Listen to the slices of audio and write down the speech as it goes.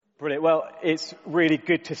Brilliant. Well, it's really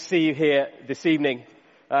good to see you here this evening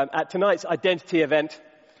at tonight's identity event.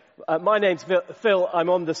 My name's Phil.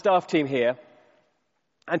 I'm on the staff team here.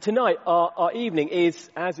 And tonight, our evening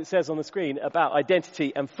is, as it says on the screen, about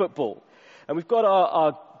identity and football. And we've got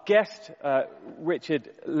our guest,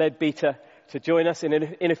 Richard Leadbeater, to join us.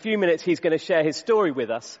 In a few minutes, he's going to share his story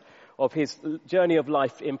with us of his journey of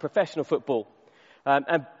life in professional football.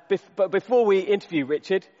 But before we interview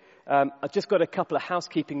Richard, I've just got a couple of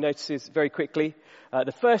housekeeping notices very quickly.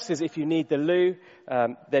 The first is if you need the loo,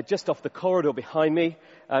 they're just off the corridor behind me,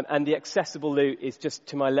 and the accessible loo is just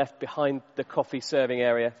to my left behind the coffee serving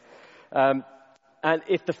area. And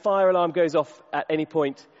if the fire alarm goes off at any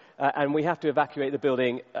point and we have to evacuate the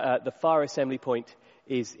building, the fire assembly point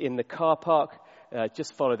is in the car park.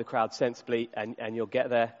 Just follow the crowd sensibly and you'll get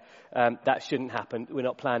there. That shouldn't happen. We're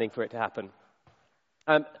not planning for it to happen.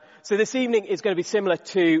 So this evening is going to be similar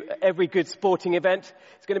to every good sporting event.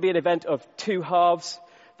 It's going to be an event of two halves.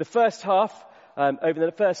 The first half, over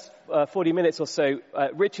the first 40 minutes or so,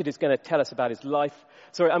 Richard is going to tell us about his life.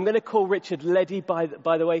 Sorry, I'm going to call Richard Leddy, by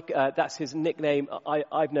the way. That's his nickname.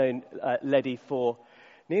 I've known Leddy for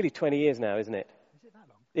nearly 20 years now, isn't it? Is it that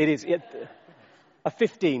long? It is.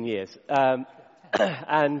 15 years.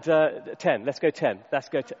 And 10. Let's go 10. Let's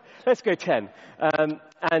go 10.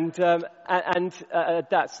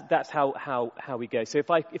 That's how we go. So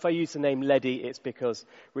if I use the name Leddy, it's because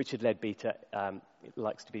Richard Leadbeater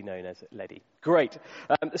likes to be known as Leddy. Great.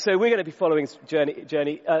 So we're going to be following his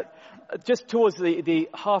journey. Just towards the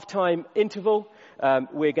halftime interval,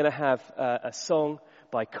 we're going to have a song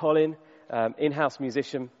by Colin, in-house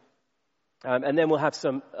musician, and then we'll have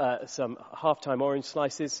some halftime orange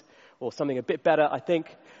slices. Or something a bit better, I think.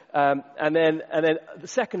 And then the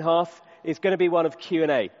second half is going to be one of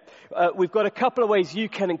Q&A. We've got a couple of ways you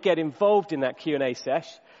can get involved in that Q&A sesh.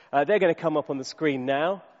 They're going to come up on the screen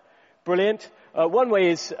now. Brilliant. One way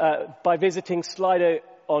is by visiting Slido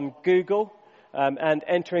on Google and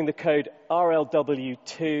entering the code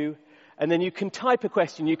RLW2. And then you can type a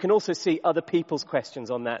question. You can also see other people's questions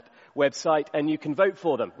on that website, and you can vote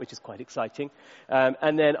for them, which is quite exciting.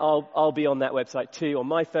 And then I'll be on that website too on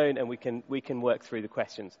my phone, and we can work through the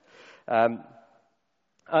questions. The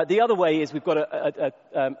other way is we've got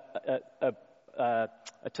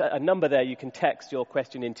a number there you can text your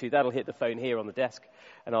question into. That'll hit the phone here on the desk,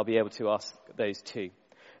 and I'll be able to ask those too.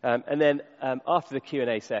 And then after the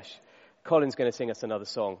Q&A sesh, Colin's going to sing us another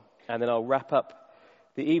song, and then I'll wrap up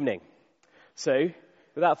the evening. So,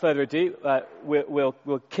 without further ado,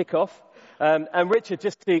 we'll kick off. And Richard,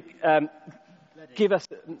 just to give us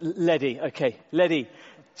Leddy,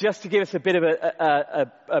 just to give us a bit of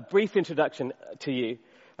a brief introduction to you.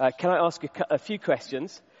 Can I ask you a few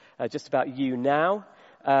questions just about you now?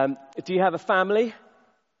 Do you have a family?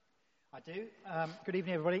 I do. Good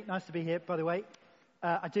evening, everybody. Nice to be here, by the way.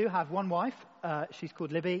 I do have one wife. She's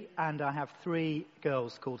called Libby, and I have three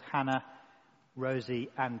girls called Hannah, Rosie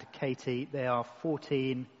and Katie. They are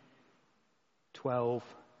 14, 12,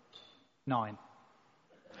 9.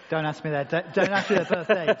 Don't ask me their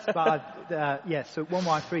birthdays, but yes. So one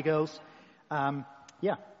wife, three girls.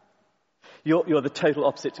 Yeah. You're the total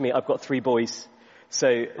opposite to me. I've got three boys. So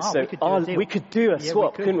we could do a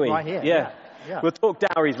swap, couldn't we? Right here. Yeah. We'll talk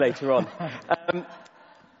dowries later on.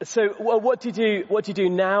 So what do you do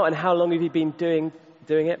now, and how long have you been doing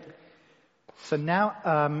it? So now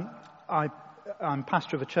I'm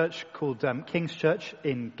pastor of a church called King's Church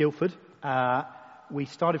in Guildford. We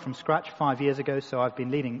started from scratch 5 years ago, so I've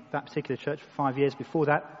been leading that particular church for 5 years. Before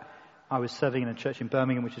that, I was serving in a church in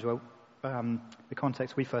Birmingham, which is where the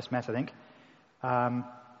context we first met, I think.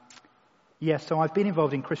 So I've been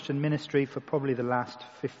involved in Christian ministry for probably the last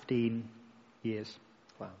 15 years.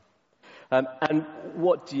 Wow. And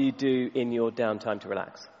what do you do in your downtime to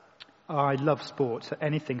relax? I love sport, so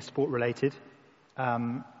anything sport-related.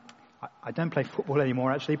 I don't play football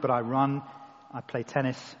anymore, actually, but I run. I play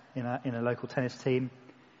tennis in a local tennis team.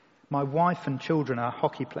 My wife and children are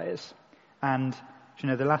hockey players. And,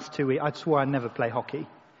 the last 2 weeks, I swore I'd never play hockey.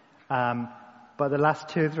 But the last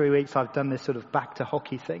 2 or 3 weeks, I've done this sort of back to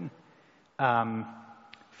hockey thing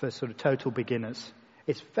for sort of total beginners.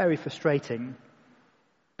 It's very frustrating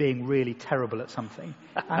being really terrible at something.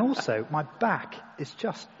 And also, my back is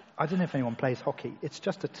just... I don't know if anyone plays hockey. It's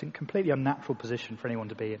just a completely unnatural position for anyone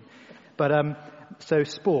to be in. But so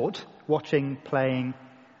sport, watching, playing,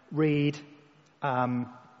 read,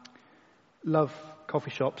 love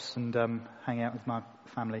coffee shops and hang out with my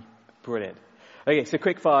family. Brilliant. Okay, so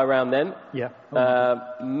quick fire round then. Yeah.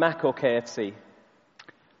 Mac or KFC?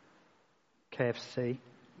 KFC.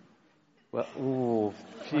 Well,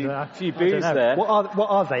 few boos there. What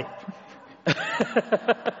are they?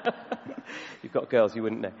 You've got girls, you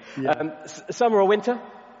wouldn't know. Yeah. Summer or winter?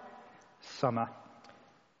 Summer.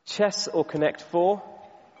 Chess or Connect 4?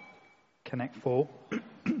 Connect 4.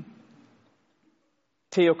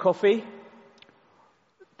 Tea or coffee?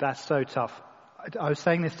 That's so tough. I was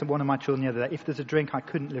saying this to one of my children the other day. If there's a drink I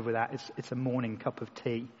couldn't live without, it's a morning cup of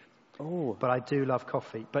tea. Oh. But I do love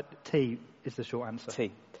coffee. But tea is the short answer.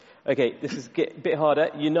 Tea. Okay, this is a bit harder.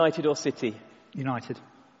 United or City? United.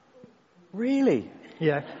 Really?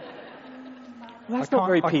 Yeah. Well, that's not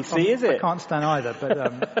very PC, is it? I can't stand either,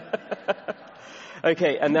 but...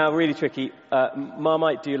 Okay, and now really tricky.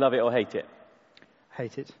 Marmite, do you love it or hate it?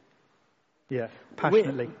 Hate it. Yeah,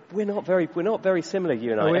 passionately. We're not very similar,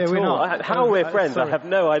 you and I. We're all. not. How we're friends, sorry. I have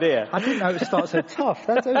no idea. I didn't know it would start so tough.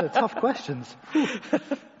 Those are tough questions.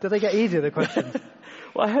 Do they get easier, the questions?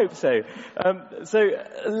 Well, I hope so.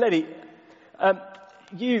 Lenny,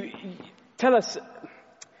 you tell us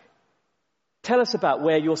about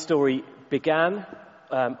where your story began.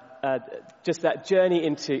 Just that journey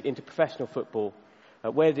into professional football.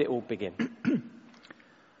 Where did it all begin?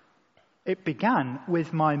 It began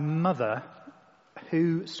with my mother,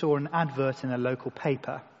 who saw an advert in a local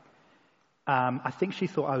paper. I think she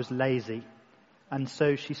thought I was lazy. And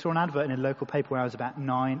so she saw an advert in a local paper when I was about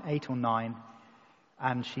 8 or 9.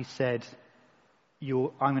 And she said, I'm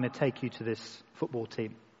going to take you to this football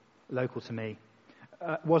team, local to me.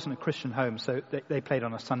 It wasn't a Christian home, so they played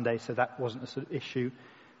on a Sunday, so that wasn't a sort of issue.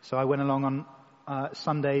 So I went along on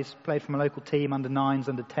Sundays, played for my local team, under 9s,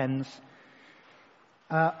 under 10s.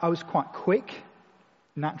 I was quite quick,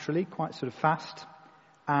 naturally, quite sort of fast.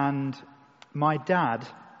 And my dad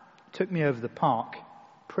took me over the park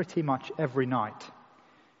pretty much every night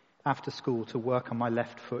after school to work on my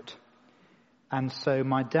left foot. And so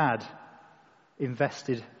my dad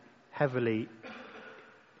invested heavily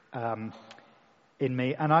in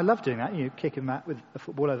me. And I love doing that, kicking mat with a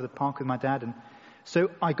football over the park with my dad. And so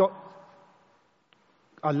I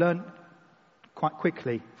learned quite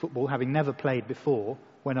quickly football, having never played before,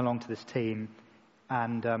 went along to this team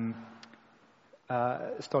and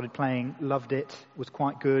started playing, loved it, was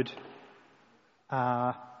quite good.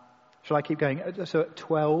 Shall I keep going? So at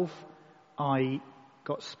 12, I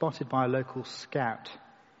got spotted by a local scout,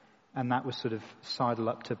 and that was sort of sidled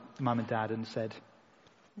up to mum and dad and said,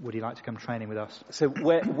 would you like to come training with us? So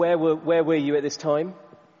where were you at this time?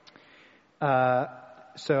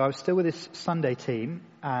 So I was still with this Sunday team,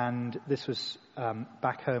 and this was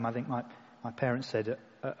back home. I think my parents said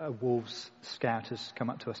a Wolves scout has come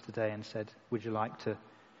up to us today and said, would you like to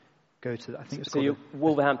go to... I think it's so you're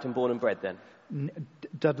Wolverhampton born and bred then?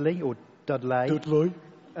 Dudley, or Dudley,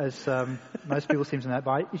 as most people seem to know it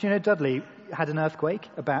by. Did you know Dudley had an earthquake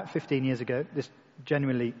about 15 years ago? This is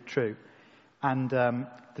genuinely true. And the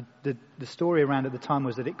story around at the time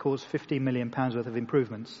was that it caused £15 million worth of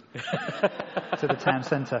improvements to the town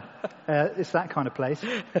centre. It's that kind of place.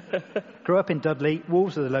 Grew up in Dudley.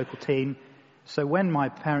 Wolves are the local team. So when my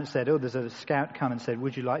parents said, there's a scout come and said,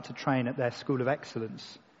 would you like to train at their School of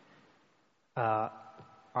Excellence?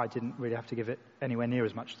 I didn't really have to give it anywhere near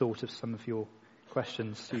as much thought as some of your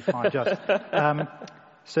questions you find just.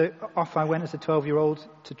 So off I went as a 12-year-old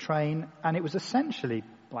to train, and it was essentially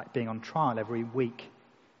like being on trial every week,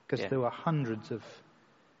 because there were hundreds of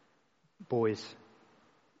boys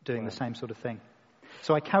doing the same sort of thing.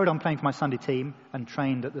 So I carried on playing for my Sunday team and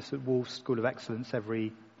trained at the Wolves School of Excellence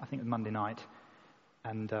every, I think it was Monday night.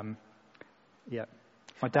 And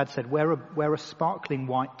my dad said, wear a sparkling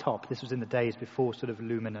white top. This was in the days before sort of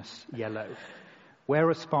luminous yellow. Wear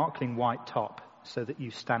a sparkling white top so that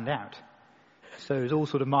you stand out. So it was all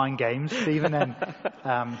sort of mind games, even then.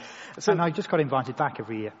 And I just got invited back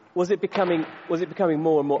every year. Was it becoming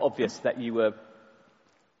more and more obvious that you were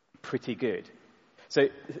pretty good? So,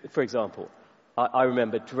 for example, I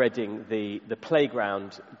remember dreading the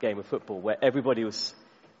playground game of football where everybody's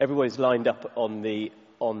lined up on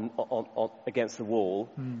against the wall,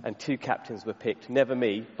 and two captains were picked. Never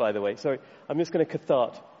me, by the way. Sorry, I'm just going to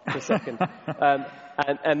cathart for a second.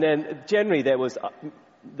 And then generally there was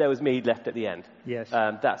me left at the end. Yes.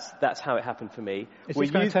 That's how it happened for me. Is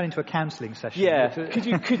this going to turn into a counselling session? Yeah. Could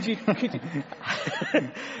you?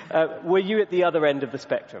 Were you at the other end of the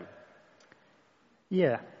spectrum?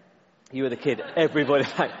 Yeah. You were the kid. Everybody.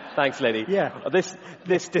 Thanks, Lenny. Yeah.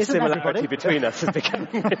 This dissimilarity between us is becoming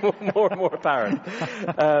more and more apparent.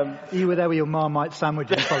 You were there with your Marmite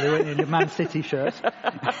sandwiches, probably, weren't you, in your Man City shirt?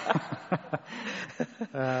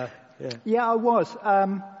 Yeah, I was.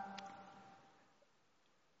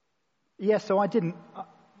 So I didn't.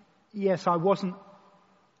 Yes, I wasn't.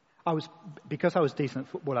 Because I was decent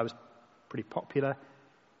at football, I was pretty popular.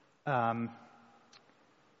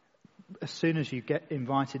 as soon as you get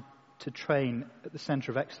invited to train at the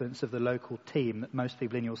centre of excellence of the local team that most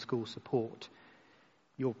people in your school support,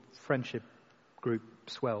 your friendship group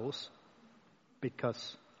swells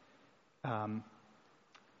because, all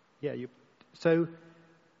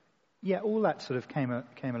that sort of came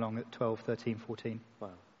along at 12, 13, 14. Wow.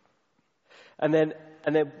 And then,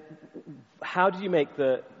 how did you make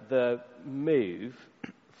the move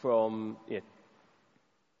from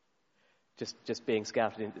just being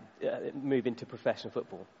scouted move into professional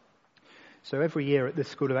football? So every year at this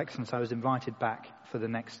School of Excellence, I was invited back for the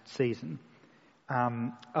next season,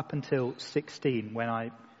 up until 16 when I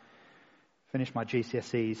finished my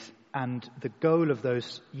GCSEs. And the goal of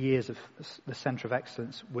those years of the Centre of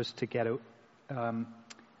Excellence was to get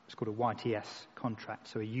it's called a YTS contract,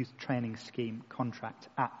 so a youth training scheme contract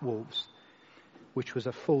at Wolves, which was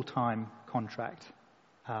a full-time contract,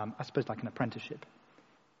 I suppose like an apprenticeship.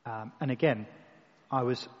 And again, I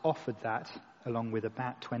was offered that along with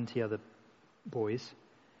about 20 other boys.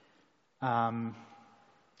 And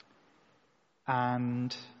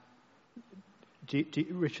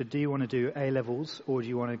Richard, do you want to do A-levels or do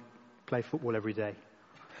you want to play football every day?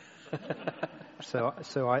 So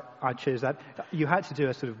I chose that. You had to do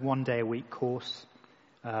a sort of 1 day a week course,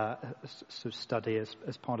 sort of study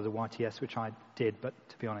as part of the YTS, which I did, but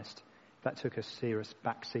to be honest, that took a serious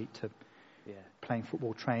backseat to playing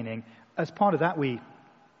football training. As part of that, we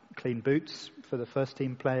cleaned boots for the first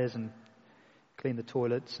team players and cleaned the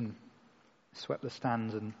toilets and swept the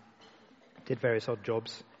stands and did various odd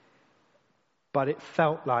jobs. But it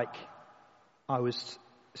felt like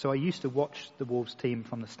so I used to watch the Wolves team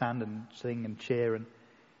from the stand and sing and cheer, and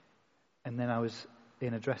then I was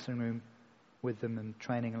in a dressing room with them and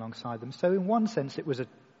training alongside them. So in one sense, it was a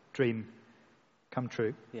dream come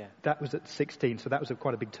true. Yeah. That was at 16, so that was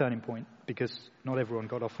quite a big turning point because not everyone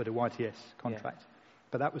got offered a YTS contract. Yeah.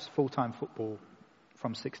 But that was full-time football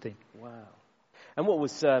from 16. Wow. And what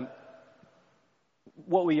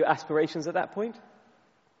were your aspirations at that point?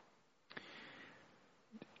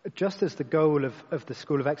 Just as the goal of the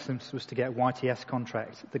School of Excellence was to get a YTS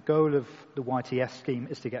contract, the goal of the YTS scheme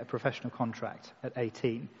is to get a professional contract at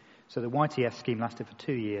 18. So the YTS scheme lasted for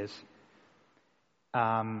 2 years,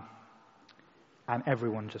 and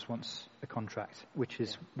everyone just wants a contract, which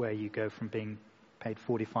is where you go from being paid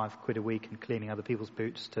 45 quid a week and cleaning other people's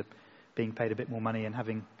boots to being paid a bit more money and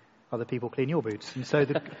having other people clean your boots. And so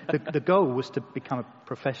the goal was to become a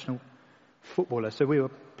professional footballer. So we were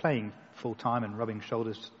playing full-time and rubbing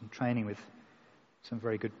shoulders and training with some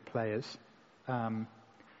very good players. But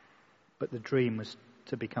the dream was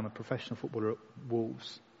to become a professional footballer at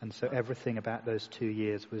Wolves. And so everything about those 2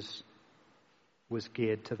 years was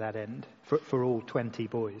geared to that end for all 20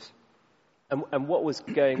 boys. And what was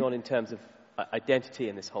going on in terms of identity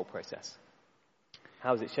in this whole process?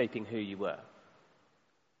 How was it shaping who you were?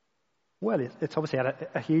 Well, it's obviously had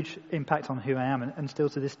a huge impact on who I am, and still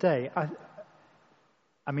to this day.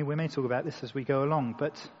 I mean, we may talk about this as we go along,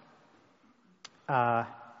 but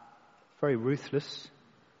very ruthless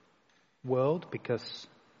world because,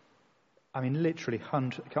 I mean, literally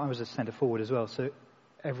I was a centre forward as well, so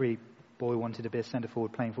every boy wanted to be a centre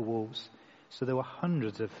forward playing for Wolves. So there were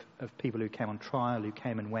hundreds of people who came on trial, who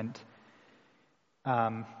came and went.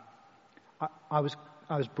 I was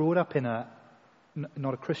brought up in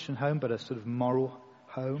not a Christian home, but a sort of moral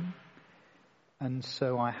home. And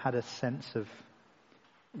so I had a sense of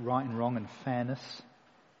right and wrong and fairness.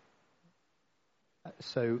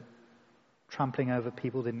 So trampling over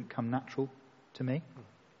people didn't come natural to me.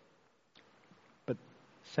 But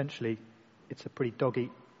essentially, it's a pretty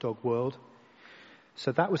dog-eat-dog world.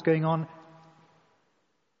 So that was going on.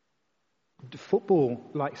 Football,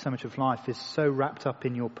 like so much of life, is so wrapped up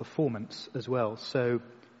in your performance as well. So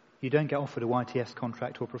you don't get offered a YTS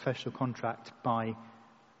contract or a professional contract by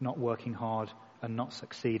not working hard and not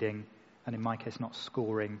succeeding, and in my case, not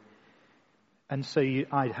scoring. And so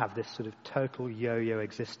I'd have this sort of total yo-yo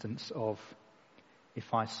existence of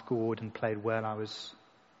if I scored and played well, I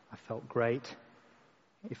felt great.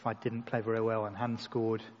 If I didn't play very well and hadn't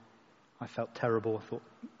scored, I felt terrible. I thought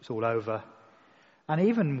it was all over. And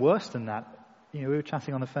even worse than that, we were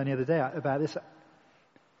chatting on the phone the other day about this.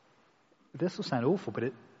 This will sound awful,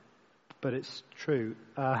 but it's true.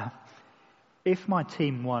 If my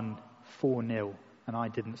team won 4-0 and I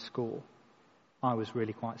didn't score, I was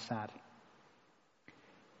really quite sad.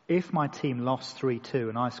 If my team lost 3-2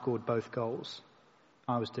 and I scored both goals,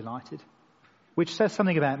 I was delighted. Which says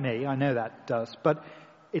something about me, I know that does, but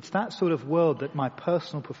it's that sort of world that my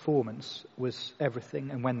personal performance was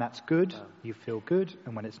everything, and when that's good, you feel good,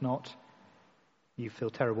 and when it's not, you feel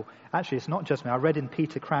terrible. Actually, it's not just me. I read in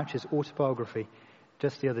Peter Crouch's autobiography,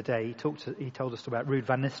 just the other day, he told us about Ruud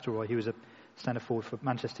van Nistelrooy. He was a centre forward for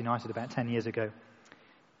Manchester United about 10 years ago.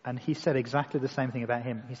 And he said exactly the same thing about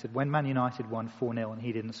him. He said when Man United won 4-0 and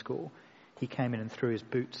he didn't score, he came in and threw his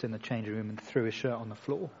boots in the changing room and threw his shirt on the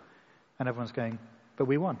floor. And everyone's going, but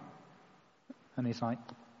we won. And he's like,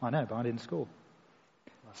 I know, but I didn't score.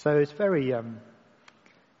 So it's very,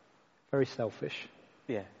 very selfish.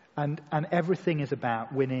 Yeah. And everything is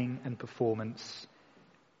about winning and performance,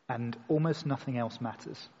 and almost nothing else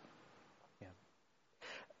matters. Yeah.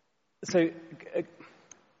 So,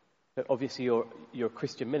 obviously, you're a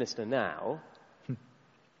Christian minister now,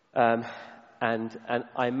 and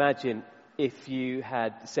I imagine if you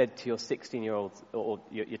had said to your 16-year-old or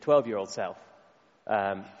your 12-year-old self,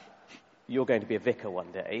 you're going to be a vicar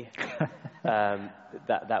one day,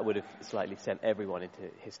 that would have slightly sent everyone into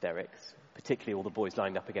hysterics, particularly all the boys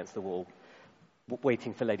lined up against the wall,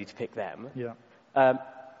 waiting for Lady to pick them. Yeah.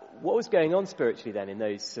 What was going on spiritually then in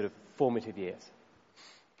those sort of formative years?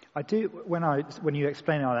 I do, when you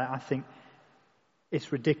explain all that, I think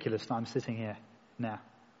it's ridiculous that I'm sitting here now.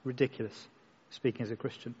 Ridiculous, speaking as a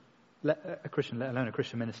Christian, let alone a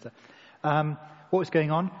Christian minister. What was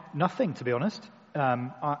going on? Nothing, to be honest.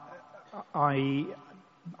 I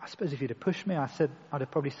suppose if you'd have pushed me, I'd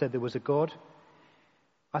have probably said there was a God.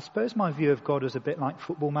 I suppose my view of God was a bit like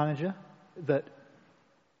Football Manager, that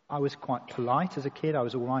I was quite polite as a kid. I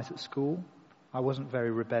was all right at school. I wasn't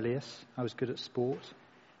very rebellious. I was good at sport.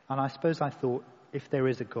 And I suppose I thought, if there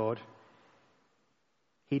is a God,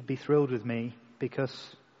 he'd be thrilled with me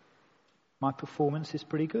because my performance is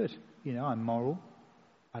pretty good. You know, I'm moral.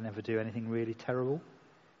 I never do anything really terrible.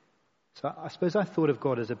 So I suppose I thought of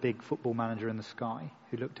God as a big Football Manager in the sky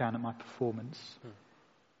who looked down at my performance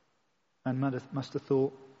and must have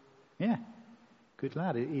thought, yeah, good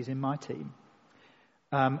lad, he's in my team.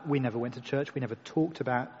 We never went to church. We never talked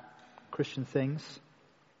about Christian things.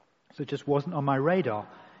 So it just wasn't on my radar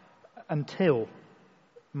until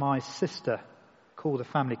my sister called a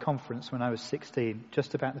family conference when I was 16,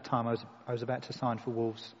 just about the time I was about to sign for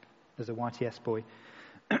Wolves as a YTS boy.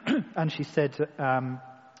 And she said,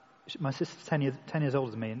 my sister's 10 years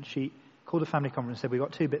older than me, and she called a family conference and said, we've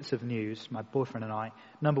got two bits of news, my boyfriend and I.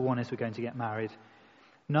 Number one is we're going to get married.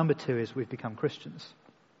 Number two is we've become Christians.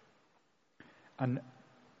 And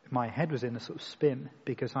my head was in a sort of spin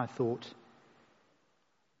because I thought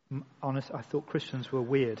Christians were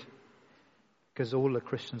weird, because all the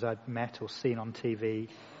Christians I'd met or seen on TV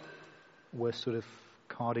were sort of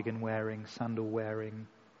cardigan wearing, sandal wearing,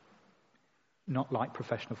 not like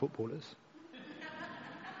professional footballers.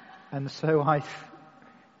 And so I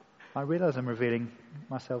realise I'm revealing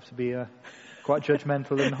myself to be quite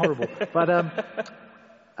judgmental and horrible. But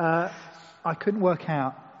I couldn't work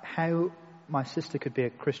out how my sister could be a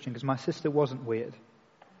Christian, because my sister wasn't weird,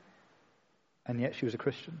 and yet she was a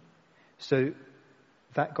Christian. So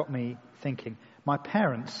that got me thinking. My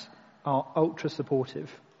parents are ultra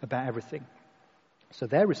supportive about everything. So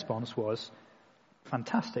their response was,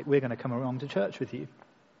 fantastic, we're going to come along to church with you.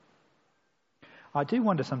 I do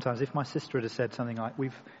wonder sometimes if my sister had said something like,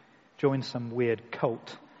 we've joined some weird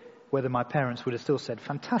cult, whether my parents would have still said,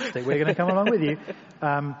 fantastic, we're going to come along with you.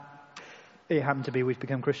 It happened to be we've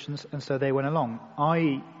become Christians, and so they went along.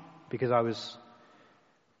 Because I was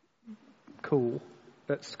cool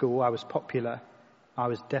at school, I was popular, I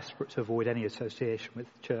was desperate to avoid any association with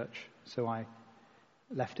church, so I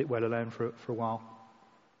left it well alone for a while.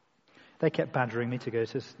 They kept badgering me to go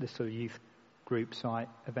to this sort of youth group, so I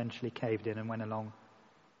eventually caved in and went along.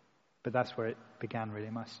 But that's where it began, really.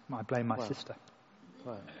 I blame my sister.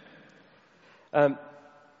 Wow.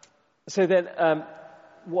 So then,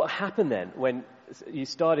 what happened then when you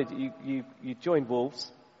started? You joined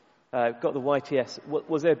Wolves, got the YTS.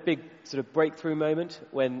 Was there a big sort of breakthrough moment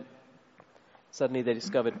when suddenly they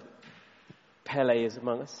discovered Pele is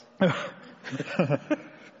among us?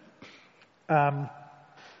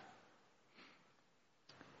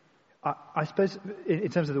 I suppose in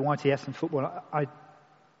terms of the YTS and football,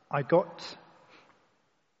 I got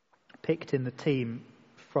picked in the team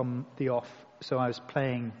from the off, so I was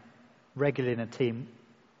playing regularly in a team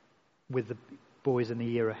with the boys in the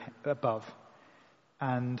year above.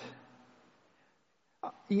 And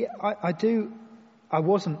I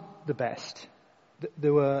wasn't the best.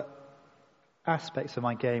 There were aspects of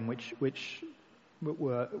my game which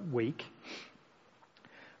were weak.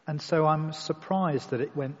 And so I'm surprised that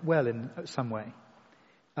it went well in some way.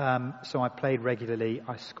 So I played regularly,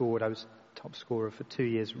 I scored, I was top scorer for 2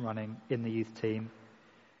 years running in the youth team.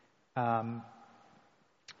 And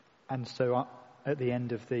so at the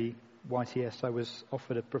end of the YTS, I was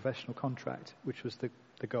offered a professional contract, which was the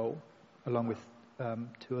goal, along with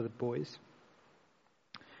 2 other boys.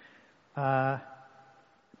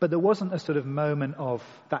 But there wasn't a sort of moment of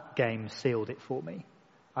that game sealed it for me.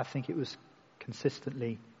 I think it was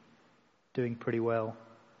consistently doing pretty well.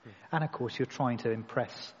 And of course, you're trying to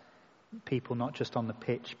impress people not just on the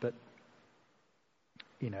pitch, but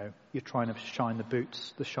you're trying to shine the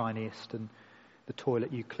boots the shiniest, and the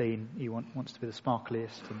toilet you clean wants to be the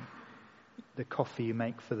sparkliest, and the coffee you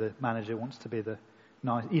make for the manager wants to be the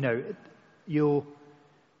nice. You're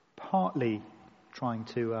partly trying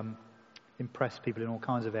to impress people in all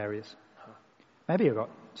kinds of areas. Maybe I got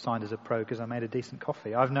signed as a pro because I made a decent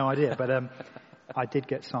coffee. I have no idea, but I did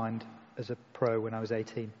get signed as a pro when I was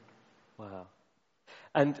 18. Wow.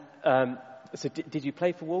 And so did you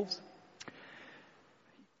play for Wolves?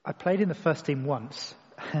 I played in the first team once.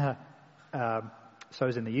 So I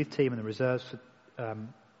was in the youth team and the reserves for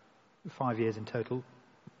 5 years in total.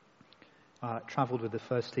 Travelled with the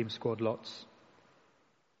first team squad lots.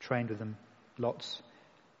 Trained with them lots.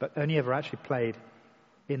 But only ever actually played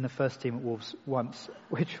in the first team at Wolves once,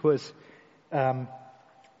 which was, no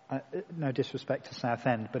disrespect to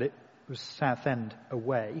Southend, but it was Southend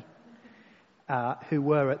away, who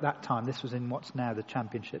were at that time, this was in what's now the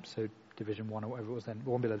Championship, so Division 1 or whatever it was then,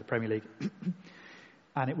 one below the Premier League.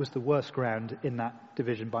 And it was the worst ground in that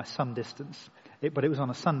division by some distance. But it was on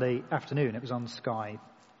a Sunday afternoon. It was on Sky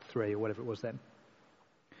 3 or whatever it was then.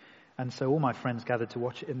 And so all my friends gathered to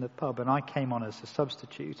watch it in the pub, and I came on as a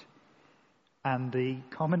substitute. And the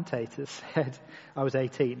commentator said, I was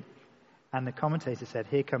 18, and the commentator said,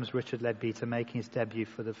 "Here comes Richard Leadbeater making his debut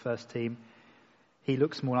for the first team. He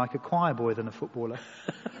looks more like a choir boy than a footballer,"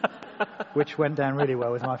 which went down really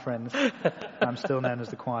well with my friends. I'm still known as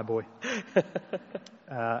the choir boy.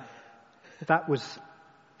 That was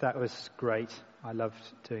great. I loved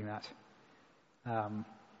doing that.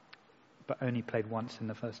 But only played once in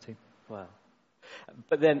the first team. Wow.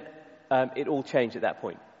 But then it all changed at that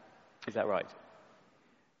point. Is that right?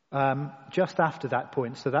 Just after that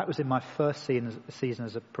point. So that was in my first season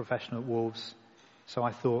as a professional at Wolves. So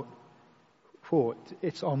I thought,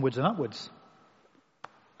 it's onwards and upwards.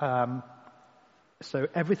 So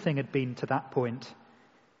everything had been to that point.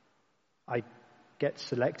 I get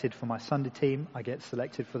selected for my Sunday team. I get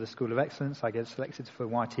selected for the School of Excellence. I get selected for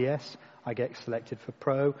YTS. I get selected for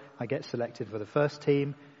Pro. I get selected for the first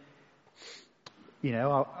team.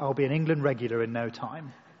 I'll be an England regular in no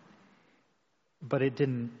time. But it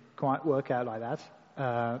didn't quite work out like that.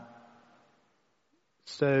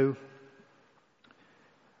 So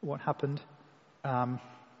what happened? I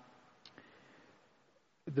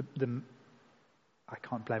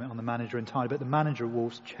can't blame it on the manager entirely, but the manager of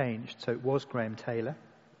Wolves changed. So it was Graham Taylor.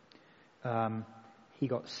 He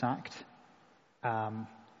got sacked,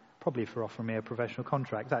 probably for offering me a professional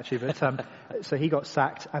contract, actually. But so he got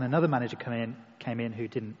sacked, and another manager came in who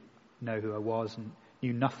didn't know who I was and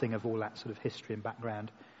knew nothing of all that sort of history and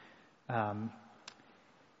background.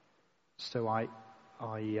 So I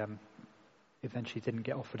eventually didn't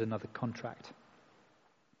get offered another contract.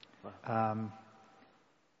 Wow.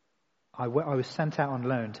 I was sent out on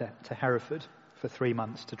loan to Hereford for 3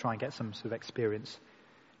 months to try and get some sort of experience,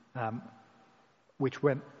 which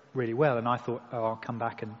went really well. And I thought, I'll come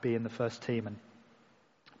back and be in the first team.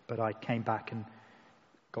 But I came back and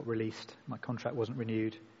got released. My contract wasn't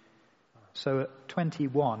renewed. So at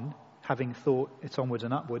 21, having thought it's onwards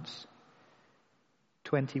and upwards,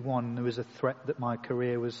 21, there was a threat that my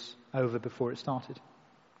career was over before it started.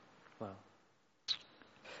 Wow.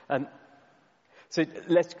 So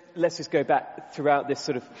let's just go back throughout this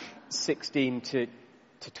sort of 16 to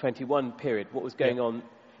 21 period. What was going on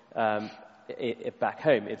back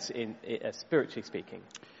home? It's spiritually speaking.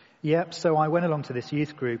 Yep. So I went along to this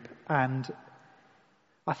youth group, and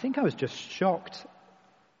I think I was just shocked.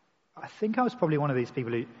 I think I was probably one of these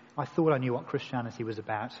people who I thought I knew what Christianity was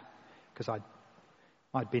about because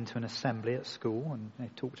I'd been to an assembly at school and they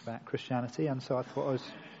talked about Christianity, and so I thought I was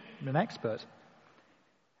an expert.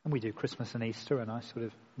 And we do Christmas and Easter, and I sort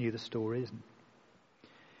of knew the stories.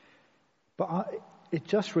 But it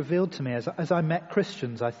just revealed to me, as I met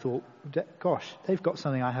Christians, I thought, gosh, they've got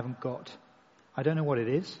something I haven't got. I don't know what it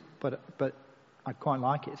is, but I quite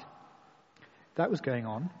like it. That was going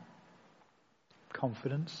on.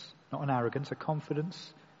 Confidence, not an arrogance, a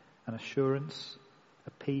confidence, an assurance, a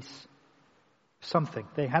peace, something.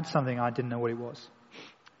 They had something, I didn't know what it was.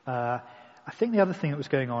 I think the other thing that was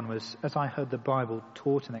going on was, as I heard the Bible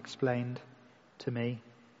taught and explained to me,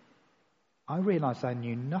 I realized I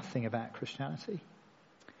knew nothing about Christianity.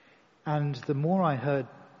 And the more I heard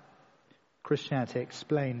Christianity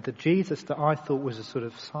explained, the Jesus that I thought was a sort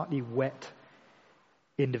of slightly wet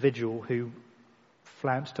individual who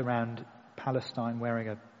flounced around Palestine wearing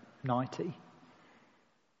a nightie,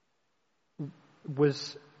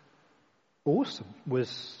 was awesome,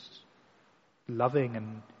 was loving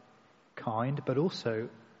and kind, but also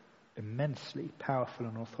immensely powerful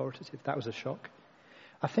and authoritative. That was a shock.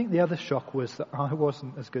 I think the other shock was that I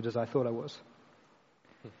wasn't as good as I thought I was.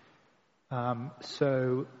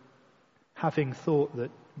 So having thought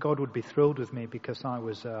that God would be thrilled with me because I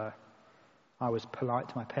was polite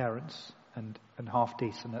to my parents and half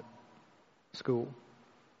decent at school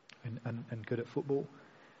and good at football,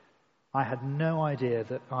 I had no idea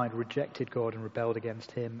that I'd rejected God and rebelled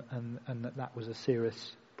against him, and that was a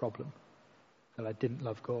serious problem, that I didn't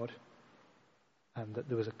love God, and that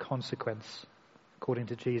there was a consequence, according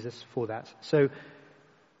to Jesus, for that. So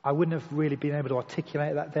I wouldn't have really been able to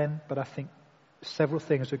articulate that then, but I think several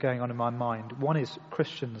things were going on in my mind. One is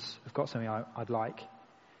Christians have got something I'd like.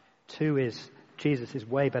 Two is Jesus is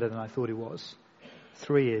way better than I thought he was.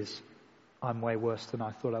 Three is I'm way worse than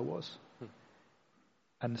I thought I was.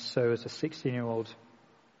 And so as a 16-year-old,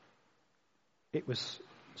 it was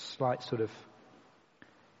slight sort of,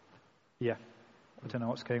 I don't know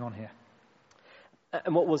what's going on here.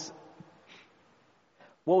 And what was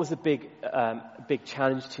the big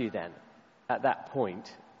challenge to you then, at that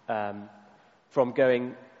point, from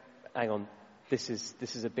going, hang on, this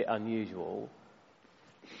is a bit unusual.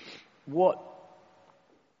 What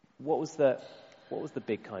was the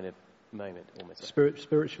big kind of moment almost?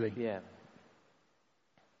 Spiritually? Yeah.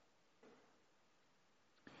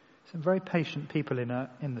 Some very patient people in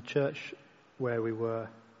the church where we were.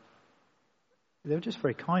 They were just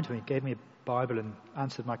very kind to me, gave me a Bible and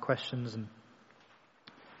answered my questions and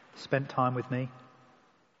spent time with me.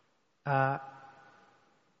 So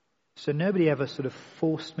nobody ever sort of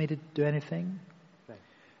forced me to do anything. No.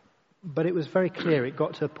 But it was very clear. It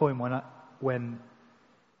got to a point when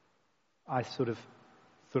I sort of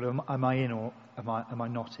thought, am I in or am I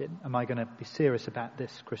not in? Am I going to be serious about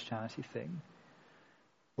this Christianity thing?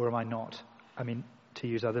 Or am I not? I mean, to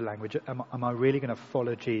use other language, am I really going to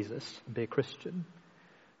follow Jesus and be a Christian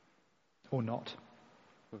or not?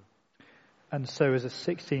 And so as a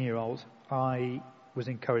 16-year-old, I was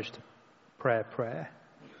encouraged to pray a prayer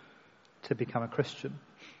to become a Christian,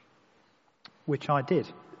 which I did.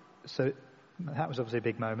 So that was obviously a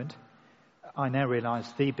big moment. I now realise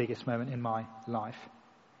the biggest moment in my life.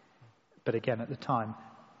 But again, at the time,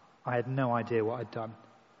 I had no idea what I'd done.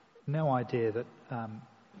 No idea that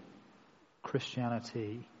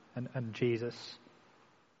Christianity and Jesus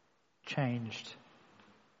changed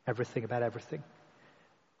everything about everything.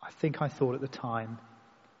 I think I thought at the time,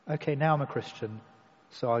 okay, now I'm a Christian,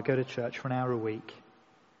 so I go to church for an hour a week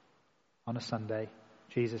on a Sunday.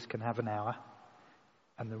 Jesus can have an hour,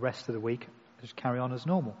 and the rest of the week I just carry on as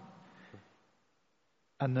normal.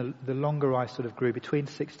 And the longer I sort of grew, between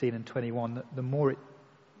 16 and 21, the more it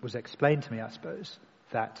was explained to me, I suppose,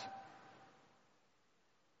 that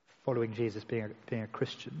following Jesus, being a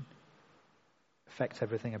Christian, affects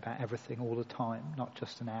everything about everything all the time, not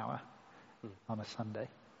just an hour on a Sunday.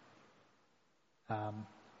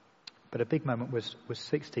 But a big moment was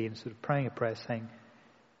 16, sort of praying a prayer saying,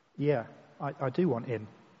 yeah, I do want him.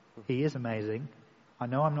 He is amazing. I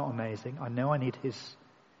know I'm not amazing. I know I need his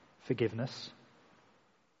forgiveness.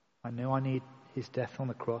 I know I need his death on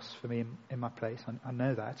the cross for me in my place. I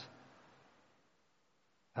know that.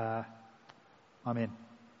 I'm in.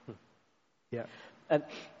 Yeah. And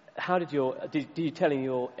how did you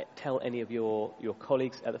tell any of your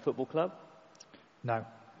colleagues at the football club? No.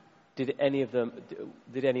 Did any of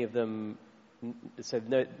them? So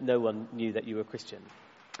no one knew that you were a Christian.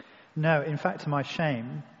 No. In fact, to my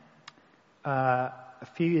shame, a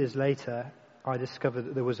few years later, I discovered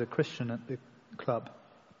that there was a Christian at the club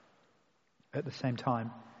at the same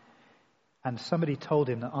time, and somebody told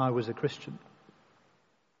him that I was a Christian,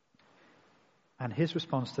 and his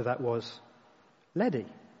response to that was, "Leddy,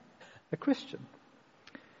 a Christian,"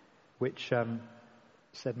 which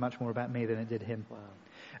said much more about me than it did him. Wow.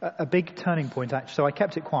 A big turning point, actually. So I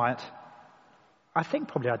kept it quiet. I think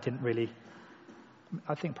probably I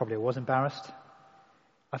was embarrassed.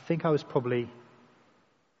 I think I was probably,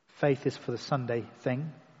 faith is for the Sunday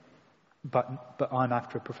thing, but I'm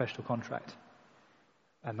after a professional contract,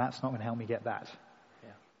 and that's not going to help me get that.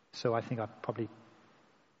 Yeah. So I think I probably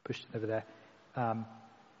pushed it over there.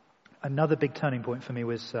 Another big turning point for me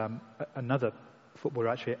was another footballer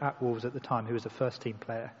actually at Wolves at the time, who was a first team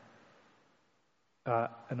player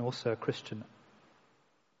and also a Christian,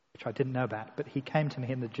 which I didn't know about. But he came to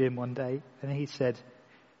me in the gym one day and he said,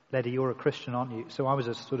 "Leddy, you're a Christian, aren't you?" So I was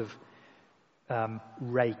a sort of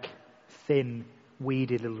rake, thin,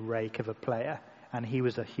 weedy little rake of a player, and he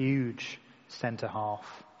was a huge centre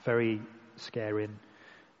half, very scary and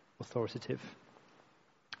authoritative.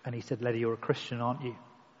 And he said, Leddy, you're a Christian, aren't you?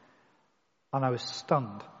 And I was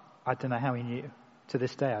stunned. I don't know how he knew. To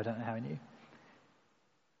this day, I don't know how he knew.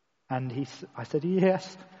 And I said,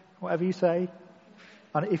 yes, whatever you say.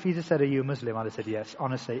 And if he just said, are you a Muslim? I'd have said yes.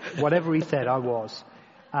 Honestly, whatever he said, I was.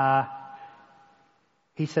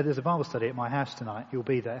 He said, there's a Bible study at my house tonight. You'll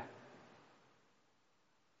be there.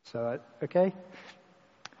 So, okay.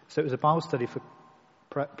 So it was a Bible study for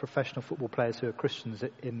professional football players who are Christians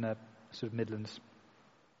in the sort of Midlands.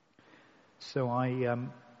 So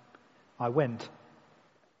I went.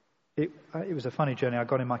 It was a funny journey. I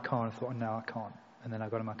got in my car and thought, no, I can't. And then I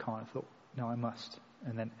got in my car and thought, no, I must.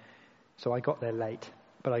 And then, so I got there late,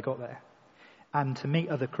 but I got there. And to meet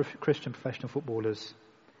other Christian professional footballers,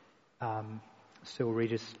 Cyril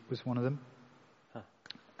Regis was one of them,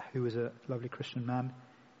 who was a lovely Christian man,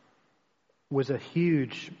 was a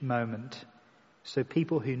huge moment. So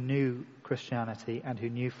people who knew Christianity and who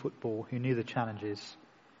knew football, who knew the challenges,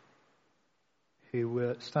 who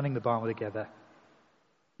were studying the Bible together,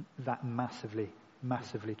 that massively,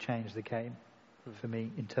 massively changed the game for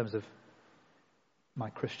me in terms of my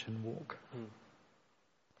Christian walk.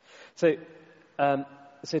 So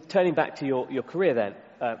turning back to your career then,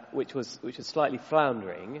 which was slightly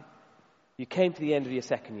floundering, you came to the end of your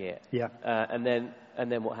second year. Yeah. And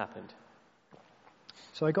then what happened?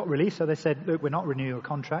 So I got released. So they said, look, we're not renewing your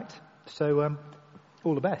contract. So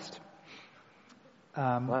all the best.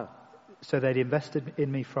 Wow. So they'd invested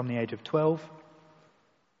in me from the age of 12.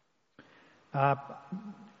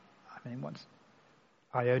 Once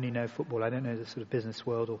I only know football. I don't know the sort of business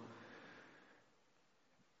world.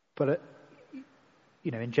 But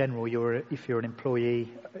in general, if you're an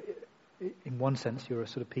employee, in one sense, you're a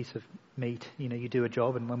sort of piece of meat. You do a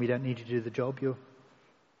job, and when we don't need you to do the job, you're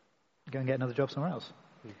go and get another job somewhere else.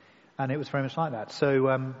 And it was very much like that.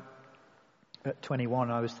 So at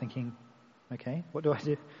 21, I was thinking, okay, what do I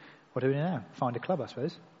do? What do we do now? Find a club, I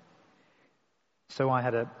suppose. So I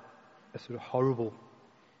had a sort of horrible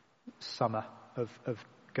summer of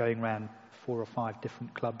going around 4 or 5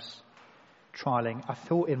 different clubs, trialling. I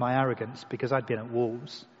thought in my arrogance, because I'd been at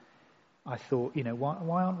Wolves, I thought,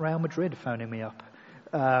 why aren't Real Madrid phoning me up?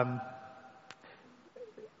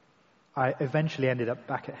 I eventually ended up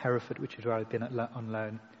back at Hereford, which is where I'd been on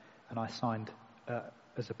loan, and I signed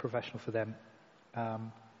as a professional for them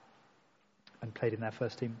and played in their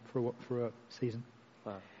first team for a season.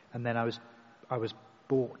 Wow. And then I was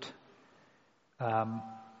bought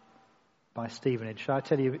by Stevenage. Shall I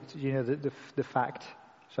tell you? The fact?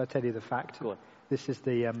 Shall I tell you the fact? Go on. This is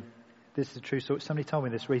the true story. Somebody told me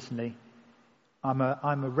this recently. I'm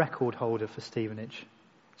a record holder for Stevenage.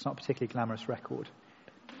 It's not a particularly glamorous record.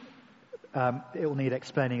 It will need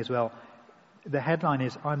explaining as well. The headline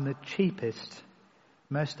is, I'm the cheapest,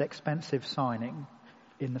 most expensive signing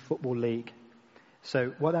in the Football League.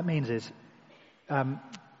 So what that means is,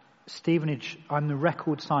 Stevenage, I'm the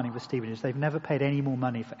record signing for Stevenage. They've never paid any more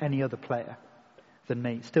money for any other player than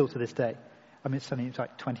me, still to this day. It's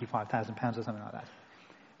like £25,000 or something like that.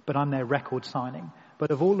 But I'm their record signing.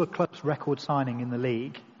 But of all the clubs record signing in the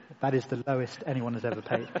league, that is the lowest anyone has ever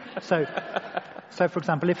paid. So for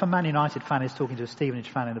example, if a Man United fan is talking to a Stevenage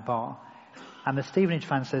fan in a bar, and the Stevenage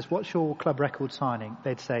fan says, what's your club record signing?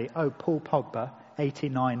 They'd say, Paul Pogba,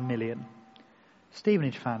 89 million.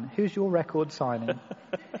 Stevenage fan, who's your record signing?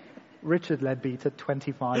 Richard Leadbeater,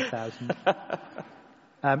 25,000.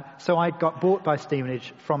 So I got bought by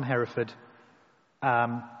Stevenage from Hereford.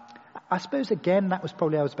 I suppose, again, that was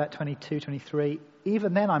probably, I was about 22, 23.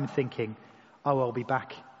 Even then I'm thinking, I'll be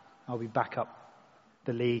back up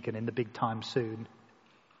the league and in the big time soon.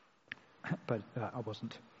 But I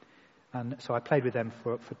wasn't. And so I played with them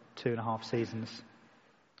for 2.5 seasons.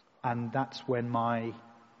 And that's when my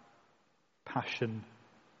passion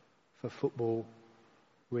for football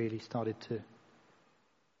really started to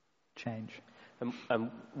change.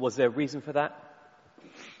 Was there a reason for that?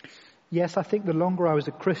 Yes, I think the longer I was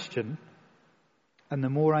a Christian and the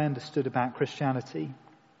more I understood about Christianity,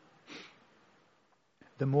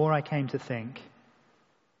 the more I came to think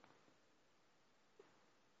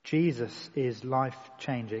Jesus is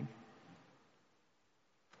life-changing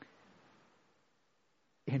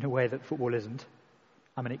in a way that football isn't.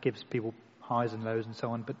 It gives people highs and lows and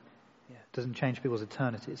so on, but it doesn't change people's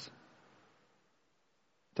eternities.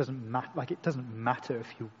 It doesn't matter if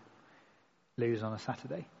you lose on a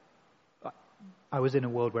Saturday. I was in a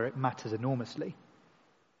world where it matters enormously,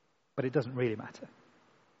 but it doesn't really matter.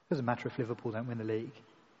 It doesn't matter if Liverpool don't win the league.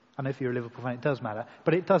 I know if you're a Liverpool fan, it does matter,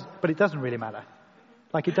 but it doesn't really matter.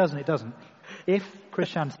 It doesn't. If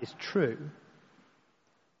Christianity is true,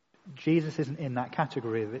 Jesus isn't in that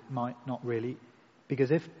category of it might not really,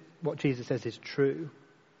 because if what Jesus says is true,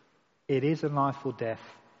 it is a life or death,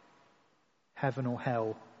 heaven or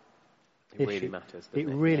hell. It really matters. It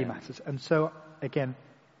really matters. And so, again,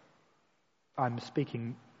 I'm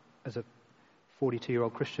speaking as a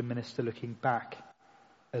 42-year-old Christian minister looking back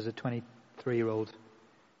as a 23-year-old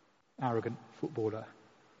arrogant footballer.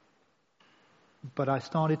 But I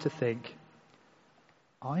started to think,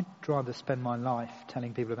 I'd rather spend my life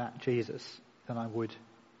telling people about Jesus than I would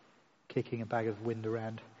kicking a bag of wind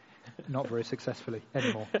around, not very successfully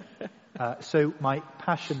anymore. So my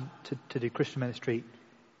passion to do Christian ministry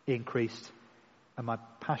increased, and my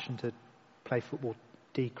passion to play football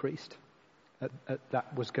decreased.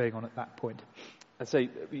 That was going on at that point. And so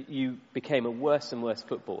you became a worse and worse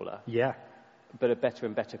footballer. Yeah. But a better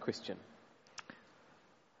and better Christian.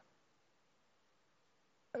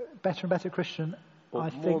 Better and better Christian. Or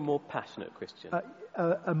more and more passionate Christian.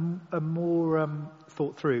 A more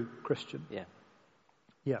thought through Christian. Yeah.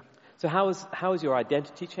 Yeah. So how is your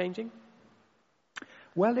identity changing?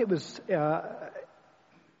 Well, it was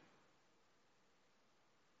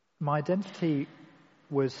my identity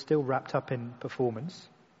was still wrapped up in performance.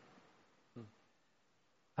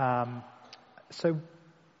 So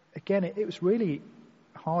again, it was really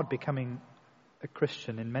hard becoming a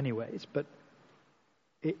Christian in many ways, but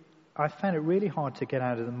I found it really hard to get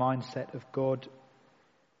out of the mindset of God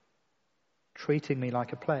treating me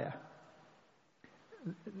like a player.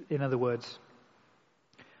 In other words,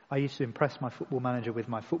 I used to impress my football manager with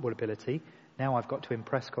my football ability. Now I've got to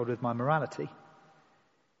impress God with my morality.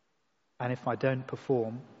 And if I don't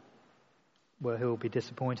perform, well, he'll be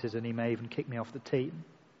disappointed and he may even kick me off the team.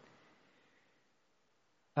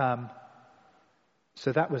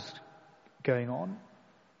 So that was going on.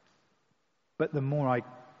 But the more I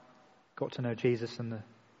got to know Jesus and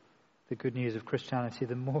the good news of Christianity,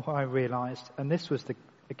 the more I realized, and this was the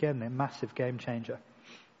massive game changer,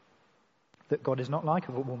 that God is not like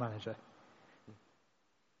a football manager.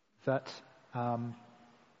 That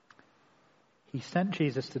he sent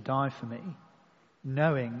Jesus to die for me,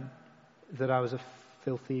 knowing that I was a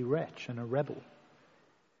filthy wretch and a rebel.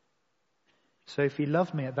 So if he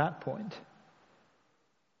loved me at that point,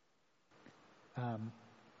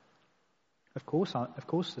 of course,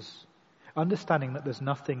 there's understanding that there's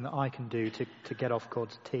nothing that I can do to get off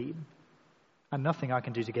God's team, and nothing I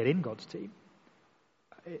can do to get in God's team.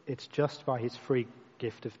 It's just by his free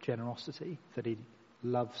gift of generosity that he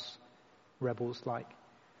loves rebels like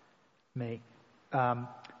me. That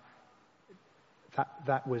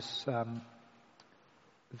was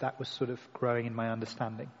sort of growing in my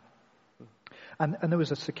understanding. And there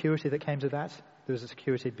was a security that came to that. There was a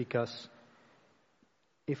security because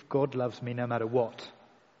if God loves me no matter what,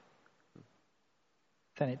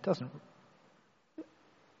 then it doesn't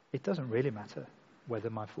really matter whether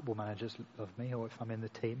my football managers love me or if I'm in the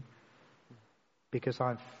team, because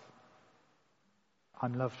I'm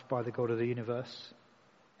loved by the God of the universe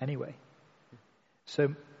anyway.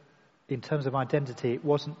 So in terms of identity,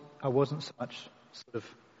 I wasn't so much sort of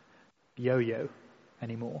yo-yo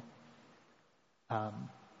anymore.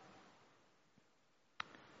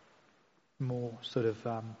 More sort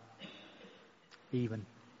of even.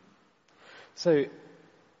 So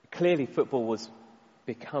clearly football was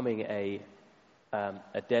becoming a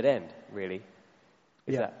dead end, really.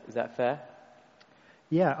 Is that fair?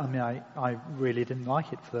 Yeah, I mean, I really didn't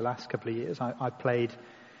like it for the last couple of years.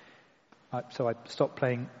 So I stopped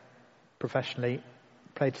playing professionally,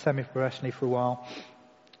 played semi-professionally for a while,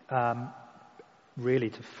 really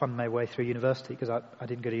to fund my way through university, because I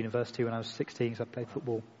didn't go to university when I was 16, so I played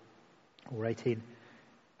football, or 18.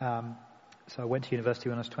 So I went to university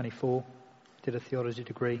when I was 24, did a theology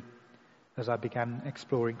degree as I began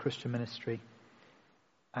exploring Christian ministry.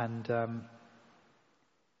 And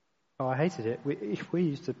I hated it. We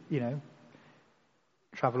used to,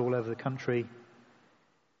 travel all over the country,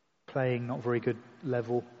 playing not very good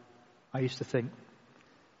level. I used to think,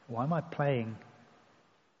 why am I playing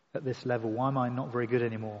at this level? Why am I not very good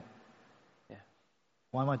anymore? Yeah.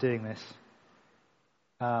 Why am I doing this?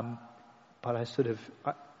 But I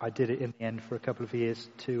did it in the end for a couple of years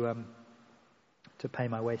to pay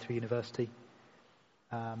my way through university,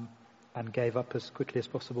 and gave up as quickly as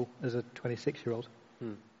possible as a 26-year-old.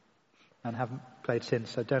 And haven't played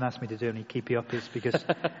since. So don't ask me to do any keepy uppies, because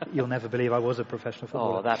you'll never believe I was a professional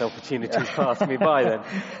footballer. Oh, that opportunity's passed me by then.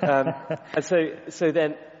 And so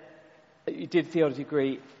then you did a theology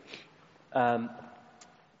degree.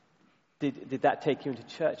 Did that take you into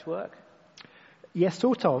church work? Yes,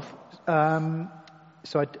 sort of.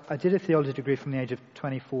 So I did a theology degree from the age of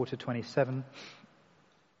 24 to 27.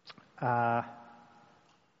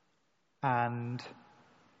 And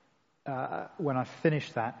when I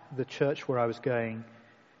finished that, the church where I was going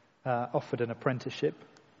offered an apprenticeship,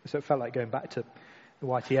 so it felt like going back to the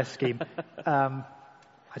YTS scheme. I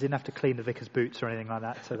didn't have to clean the vicar's boots or anything like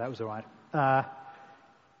that, so that was all right.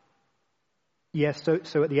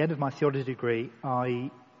 So at the end of my theology degree,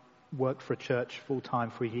 I worked for a church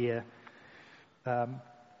full-time for a year,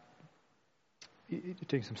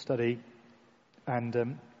 doing some study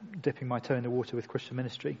and dipping my toe in the water with Christian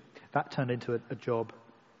ministry. That turned into a job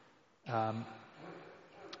for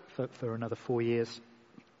another 4 years,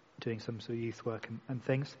 doing some sort of youth work and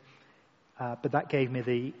things. But that gave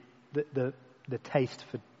me the taste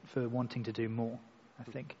for wanting to do more, I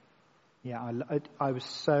think. Yeah, I was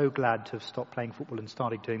so glad to have stopped playing football and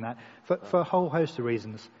started doing that for a whole host of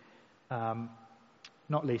reasons.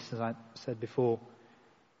 Not least, as I said before,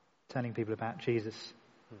 telling people about Jesus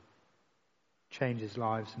changes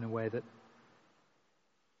lives in a way that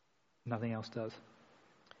nothing else does.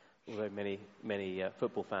 Although many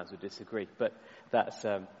football fans would disagree, but that's.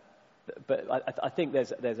 But I think there's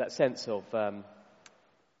that sense of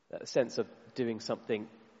doing something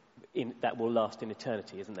that will last in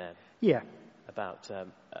eternity, isn't there? Yeah. About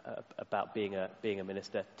being a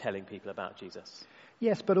minister, telling people about Jesus.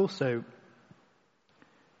 Yes, but also,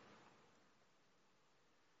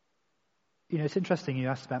 it's interesting you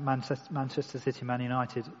asked about Manchester City, Man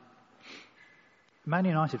United. Man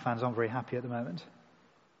United fans aren't very happy at the moment.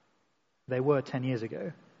 They were 10 years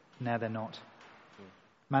ago. Now they're not.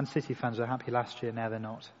 Man City fans were happy last year. Now they're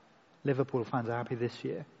not. Liverpool fans are happy this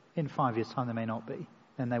year. In 5 years' time, they may not be.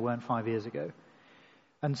 And they weren't 5 years ago.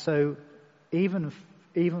 And so, even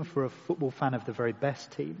for a football fan of the very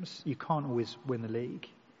best teams, you can't always win the league.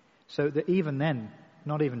 So that even then,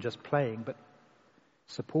 not even just playing, but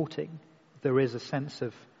supporting, there is a sense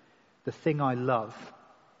of the thing I love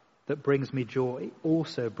that brings me joy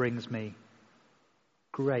also brings me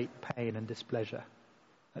great pain and displeasure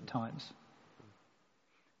at times.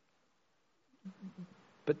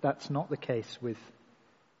 But that's not the case with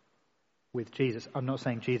Jesus. I'm not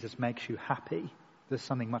saying Jesus makes you happy. There's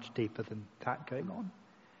something much deeper than that going on.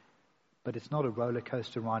 But it's not a roller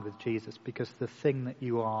coaster ride with Jesus, because the thing that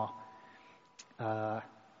you are, I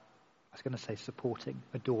was going to say supporting,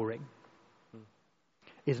 adoring,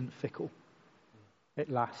 isn't fickle.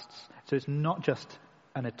 It lasts. So it's not just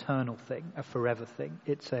an eternal thing, a forever thing.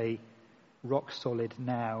 It's a rock solid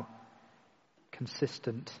now,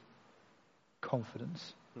 consistent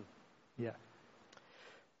confidence. Yeah.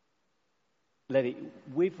 Lenny,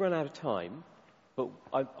 we've run out of time, but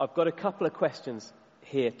I've got a couple of questions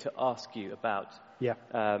here to ask you about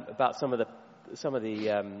some of the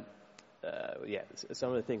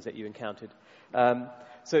things that you encountered.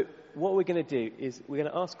 So what we're going to do is we're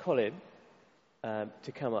going to ask Colin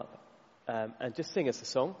to come up and just sing us a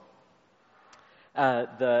song.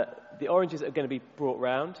 The oranges are going to be brought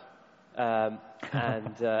round, and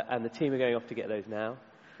the team are going off to get those now.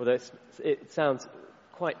 Although it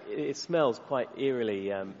smells quite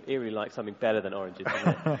eerily like something better than oranges,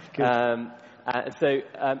 doesn't it? So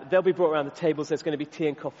they'll be brought around the tables. There's going to be tea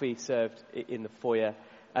and coffee served in the foyer,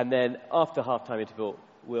 and then after half-time interval,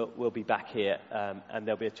 we'll be back here, and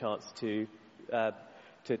there'll be a chance to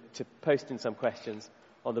post in some questions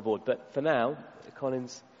on the board. But for now,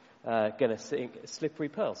 Colin's going to sing "Slippery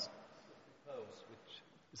Pearls."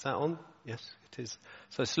 Is that on? Yes, it is.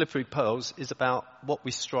 So Slippery Pearls is about what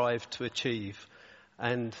we strive to achieve,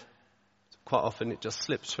 and quite often it just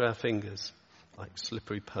slips through our fingers like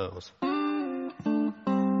slippery pearls.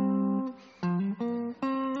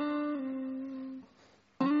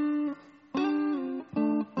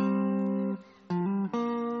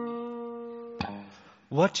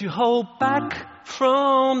 What you hold back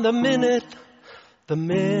from the minute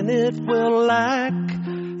will lack.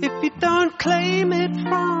 If you don't claim it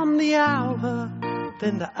from the hour,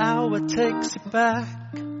 then the hour takes it back.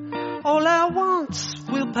 All our wants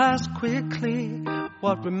will pass quickly.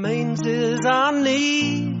 What remains is our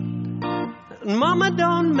need. And Mama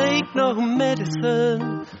don't make no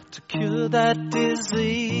medicine to cure that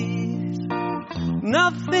disease.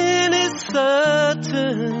 Nothing is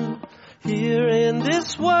certain here in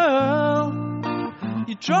this world.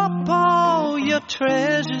 You drop all your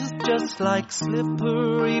treasures just like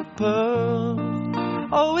slippery pearls.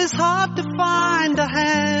 Oh, it's hard to find a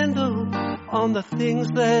handle on the things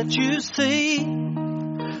that you see.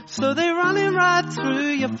 So they're running right through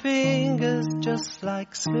your fingers just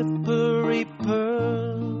like slippery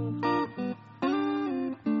pearls.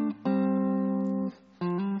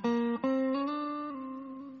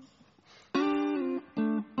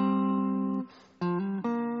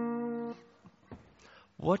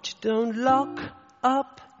 What you don't lock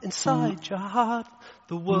up inside your heart,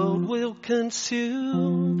 the world will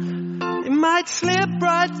consume. It might slip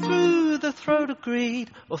right through the throat of greed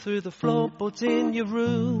or through the floorboards in your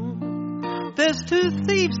room. There's two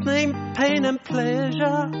thieves named pain and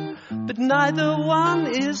pleasure, but neither one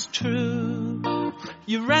is true.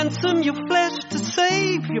 You ransom your flesh to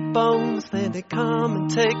save your bones, then they come and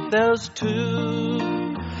take those too.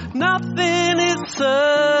 Nothing is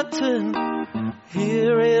certain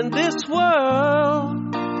here in this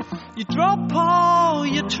world. You drop all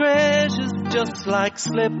your treasures just like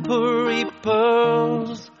slippery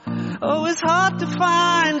pearls. Oh, it's hard to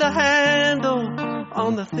find a handle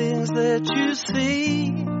on the things that you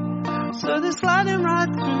see. So they're sliding right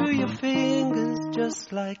through your fingers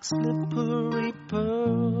just like slippery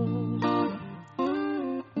pearls.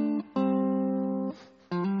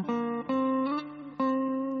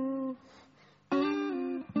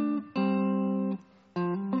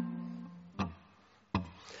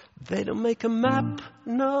 They don't make a map,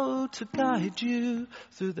 no, to guide you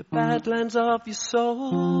through the badlands of your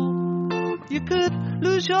soul. You could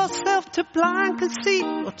lose yourself to blind conceit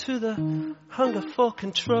or to the hunger for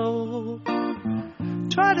control.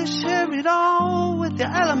 Try to share it all with your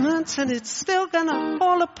elements and it's still gonna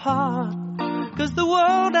fall apart. 'Cause the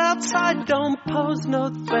world outside don't pose no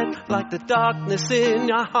threat like the darkness in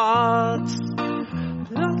your hearts.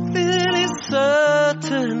 Nothing is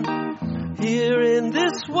certain here in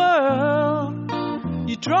this world.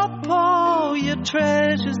 You drop all your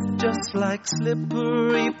treasures just like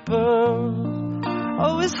slippery pearls.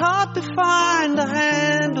 Oh, it's hard to find a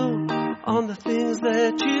handle on the things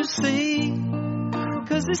that you see.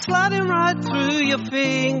 'Cause they're sliding right through your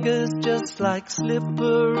fingers just like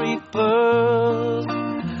slippery pearls.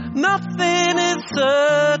 Nothing is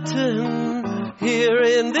certain here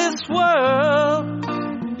in this world.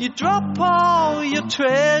 You drop all your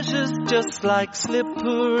treasures just like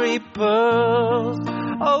slippery pearls.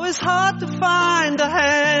 Oh, it's hard to find a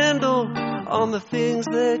handle on the things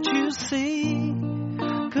that you see.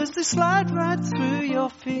 'Cause they slide right through your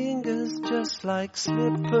fingers just like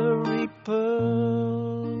slippery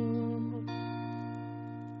pearls.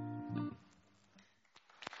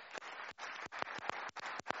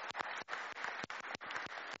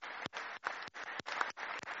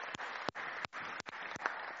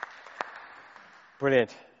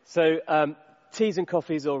 Brilliant. So teas and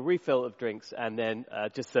coffees or refill of drinks, and then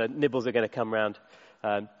just the nibbles are going to come round.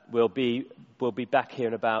 We'll be back here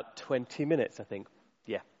in about 20 minutes, I think.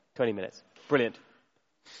 Yeah, 20 minutes. Brilliant.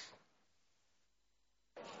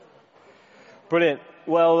 Brilliant.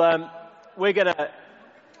 Well, we're gonna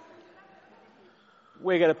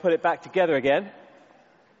put it back together again.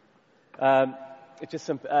 Just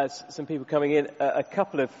some people coming in. A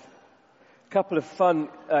couple of fun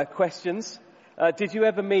questions. Did you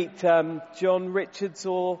ever meet John Richards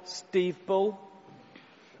or Steve Bull?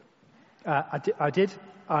 I did.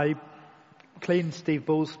 I cleaned Steve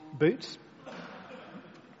Bull's boots,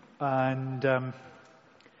 and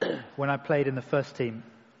when I played in the first team,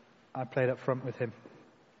 I played up front with him.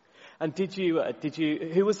 And did you?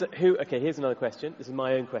 Who? Okay, here's another question. This is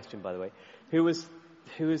my own question, by the way. Who was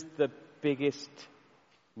the biggest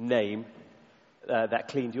name that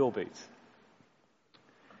cleaned your boots?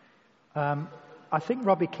 I think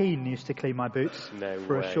Robbie Keane used to clean my boots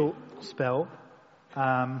for a short spell.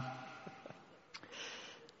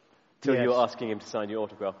 Till you were asking him to sign your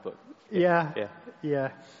autograph book. Yeah.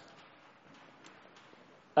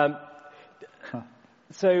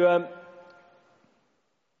 So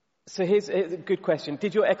here's a good question.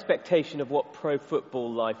 Did your expectation of what pro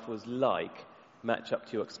football life was like match up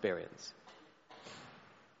to your experience?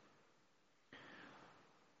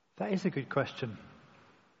 That is a good question.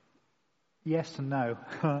 Yes and no.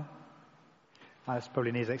 This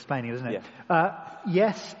probably needs explaining, doesn't it? Yeah.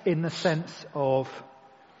 Yes, in the sense of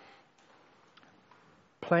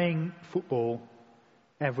playing football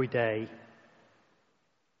every day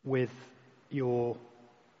with your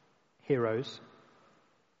heroes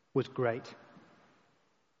was great.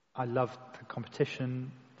 I loved the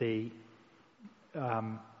competition, the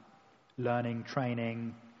learning,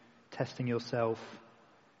 training, testing yourself.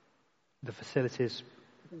 The facilities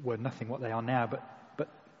were nothing what they are now, but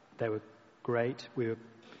they were great. We were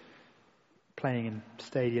playing in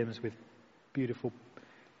stadiums with beautiful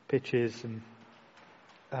pitches, and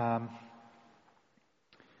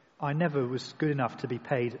I never was good enough to be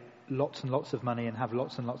paid lots and lots of money and have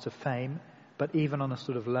lots and lots of fame. But even on a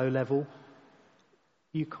sort of low level,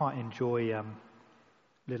 you quite enjoy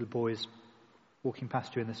little boys walking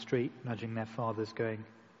past you in the street, nudging their fathers, going,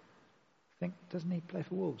 doesn't he play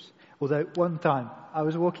for Wolves? Although one time I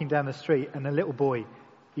was walking down the street and a little boy,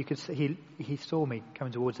 you could see, he saw me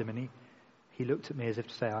coming towards him, and he looked at me as if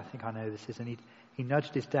to say, I think I know this is, and he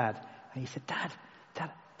nudged his dad, And he said, Dad,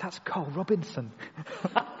 that's Carl Robinson.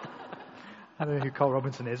 I don't know who Carl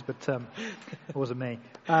Robinson is, but it wasn't me.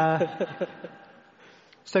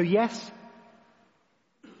 So yes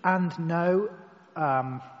and no.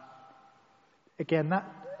 Again,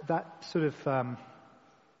 that sort of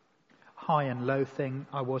high and low thing,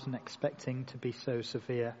 I wasn't expecting to be so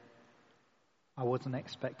severe. I wasn't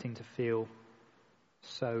expecting to feel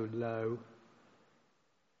so low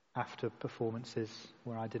after performances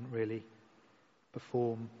where I didn't really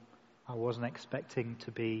perform. I wasn't expecting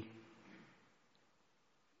to be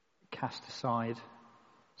cast aside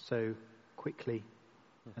so quickly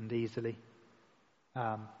and easily.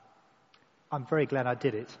 I'm very glad I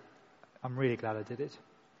did it. I'm really glad I did it.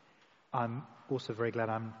 I'm also very glad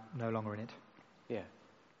I'm no longer in it. Yeah.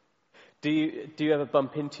 Do you ever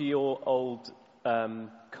bump into your old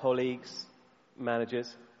colleagues,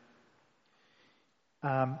 managers?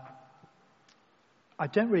 I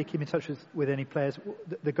don't really keep in touch with any players.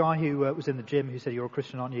 The guy who was in the gym who said, "You're a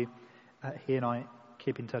Christian, aren't you?" He and I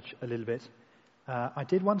keep in touch a little bit. I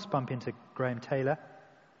did once bump into Graham Taylor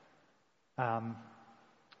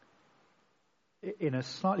in a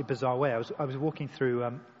slightly bizarre way. I was walking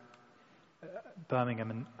through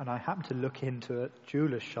Birmingham and I happened to look into a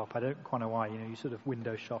jeweller's shop. I don't quite know why. You sort of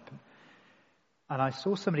window shop. And I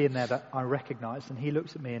saw somebody in there that I recognised, and he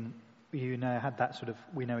looked at me and, had that sort of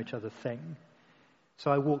we know each other thing.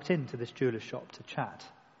 So I walked into this jeweller's shop to chat,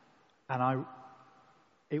 and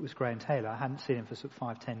it was Graham Taylor. I hadn't seen him for sort of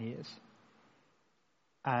 5-10 years.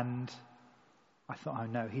 And I thought, oh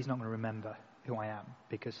no, he's not going to remember who I am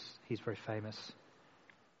because he's very famous.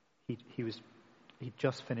 He'd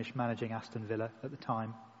just finished managing Aston Villa at the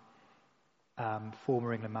time,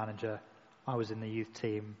 former England manager. I was in the youth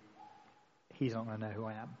team. He's not going to know who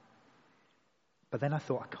I am. But then I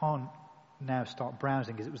thought, I can't now start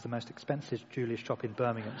browsing because it was the most expensive jewellery shop in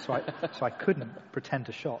Birmingham, so I couldn't pretend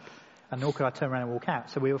to shop, and nor could I turn around and walk out.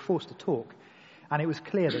 So we were forced to talk, and it was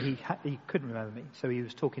clear that he couldn't remember me. So he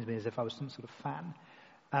was talking to me as if I was some sort of fan.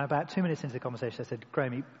 And about 2 minutes into the conversation, I said,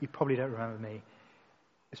 "Graham, you probably don't remember me.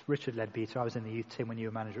 It's Richard Leadbeater. I was in the youth team when you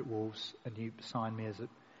were manager at Wolves, and you signed me as a..."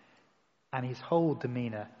 And his whole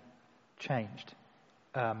demeanour changed.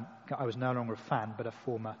 I was no longer a fan, but a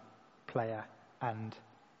former player, and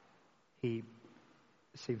he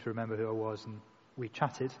seemed to remember who I was, and we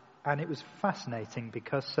chatted, and it was fascinating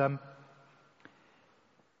because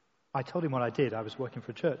I told him what I did. I was working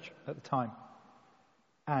for a church at the time,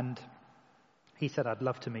 and he said, "I'd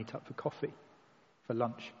love to meet up for coffee, for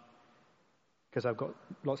lunch, because I've got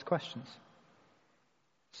lots of questions."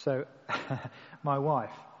 So my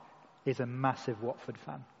wife is a massive Watford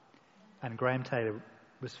fan, and Graham Taylor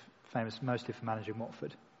was famous mostly for managing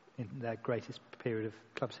Watford in their greatest period of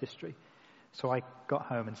club's history. So I got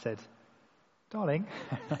home and said, "Darling,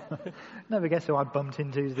 never guess who I bumped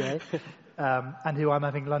into today, and who I'm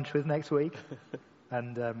having lunch with next week."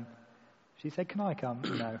 And she said, "Can I come?"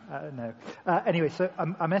 No. Anyway, so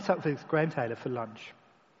I met up with Graham Taylor for lunch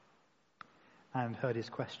and heard his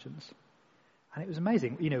questions. And it was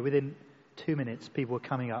amazing. Within 2 minutes, people were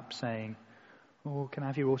coming up saying, "Oh, can I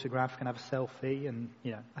have your autograph? Can I have a selfie?" And,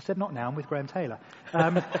 I said, "Not now, I'm with Graham Taylor."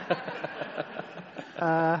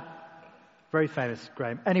 Very famous,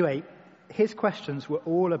 Graham. Anyway, his questions were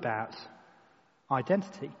all about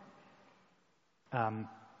identity.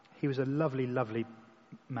 He was a lovely, lovely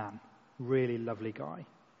man. Really lovely guy.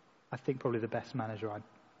 I think probably the best manager I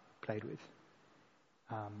played with.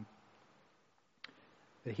 But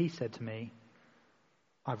he said to me,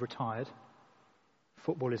 "I've retired.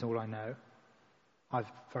 Football is all I know. I'm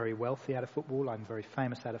very wealthy out of football. I'm very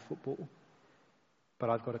famous out of football. But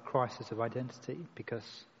I've got a crisis of identity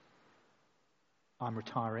because I'm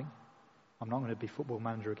retiring. I'm not going to be football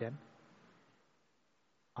manager again.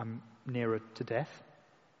 I'm nearer to death.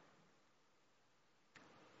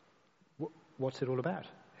 What's it all about?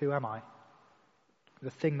 Who am I?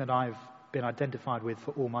 The thing that I've been identified with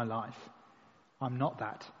for all my life, I'm not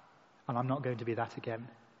that, and I'm not going to be that again.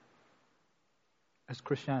 Has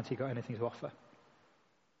Christianity got anything to offer?"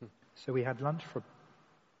 So we had lunch for at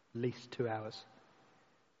least 2 hours.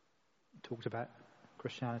 Talked about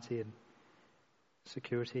Christianity and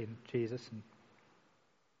security and Jesus, and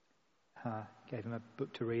gave him a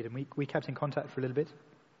book to read, and we kept in contact for a little bit.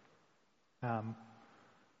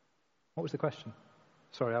 What was the question?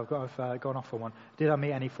 Sorry, I've gone off on one. Did I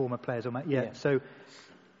meet any former players? Yeah. So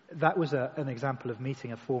that was an example of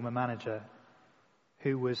meeting a former manager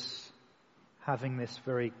who was having this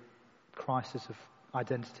very crisis of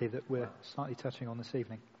identity that we're slightly touching on this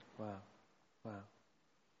evening. Wow.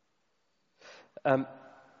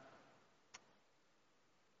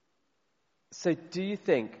 So do you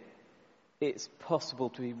think it's possible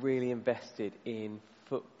to be really invested in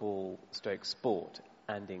football/sport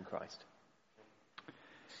and in Christ?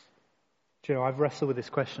 Joe, I've wrestled with this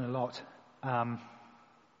question a lot. I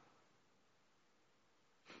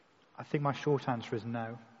think my short answer is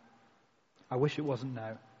no. I wish it wasn't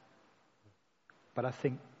no, but I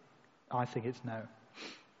think it's no.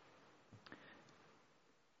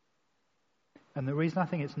 And the reason I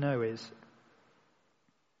think it's no is,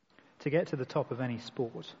 to get to the top of any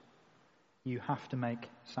sport, you have to make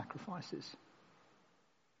sacrifices.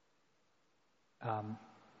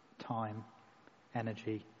 Time,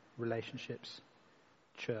 energy, relationships,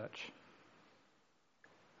 church.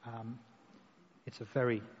 It's a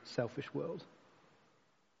very selfish world.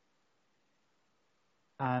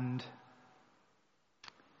 And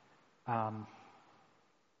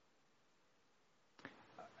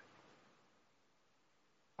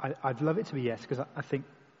I'd love it to be yes, because I think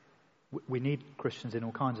we need Christians in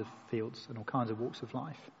all kinds of fields and all kinds of walks of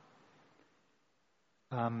life.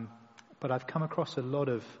 But I've come across a lot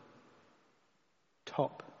of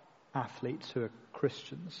top athletes who are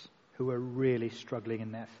Christians who are really struggling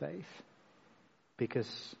in their faith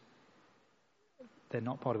because they're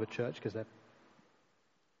not part of a church, because they're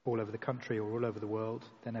all over the country or all over the world.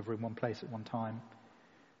 They're never in one place at one time.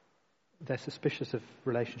 They're suspicious of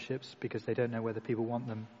relationships because they don't know whether people want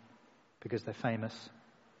them because they're famous,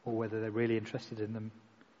 or whether they're really interested in them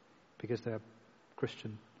because they're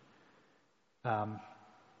Christian.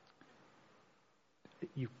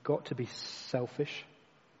 You've got to be selfish,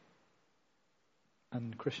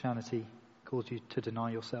 and Christianity calls you to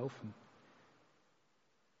deny yourself and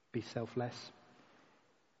be selfless.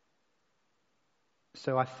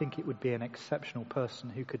 So I think it would be an exceptional person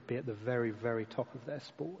who could be at the very, very top of their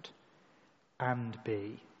sport and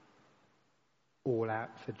be all out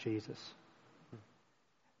for Jesus.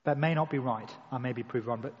 That may not be right. I may be proved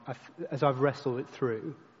wrong, but as I've wrestled it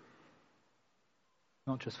through,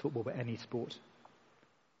 not just football, but any sport,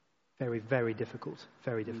 very, very difficult.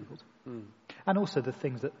 Very difficult. And also the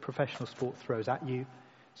things that professional sport throws at you.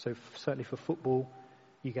 So certainly for football,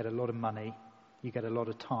 you get a lot of money, you get a lot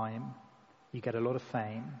of time, you get a lot of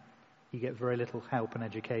fame, you get very little help and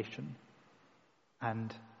education.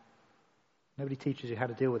 And nobody teaches you how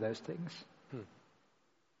to deal with those things.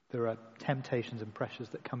 There are temptations and pressures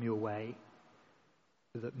that come your way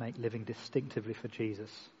that make living distinctively for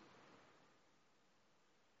Jesus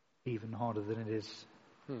even harder than it is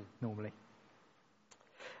normally.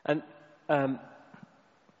 And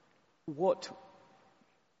what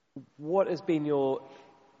has been your,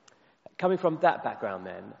 coming from that background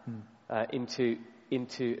then, into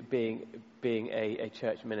being a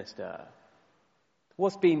church minister,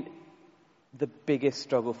 what's been the biggest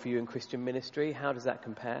struggle for you in Christian ministry? How does that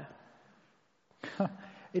compare?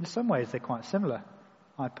 In some ways they're quite similar.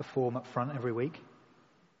 I perform up front every week.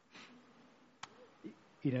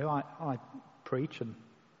 You know, I preach, and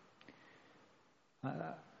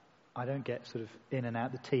I don't get sort of in and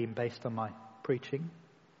out the team based on my preaching,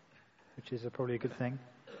 which is probably a good thing.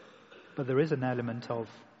 But there is an element of,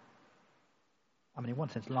 I mean, in one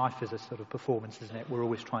sense, life is a sort of performance, isn't it? We're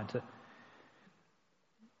always trying to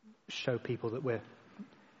show people that we're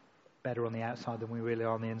better on the outside than we really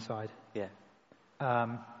are on the inside. Yeah.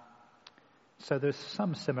 So there's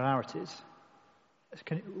some similarities.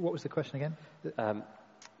 What was the question again?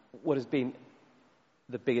 What has been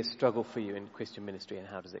the biggest struggle for you in Christian ministry, and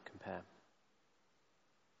how does it compare?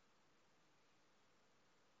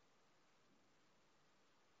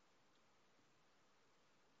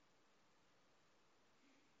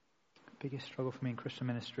 Biggest struggle for me in Christian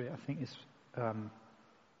ministry, I think, is...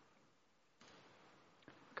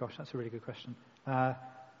 gosh, that's a really good question. I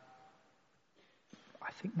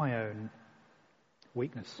think my own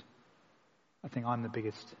weakness. I think I'm the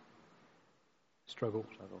biggest struggle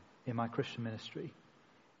in my Christian ministry.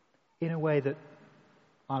 In a way that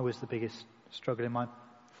I was the biggest struggle in my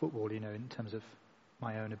football, you know, in terms of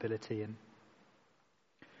my own ability.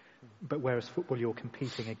 But whereas football, you're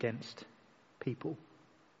competing against people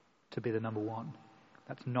to be the number one.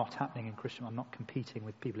 That's not happening in Christian. I'm not competing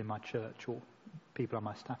with people in my church or people on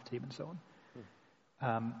my staff team and so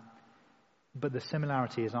on. But the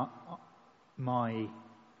similarity is my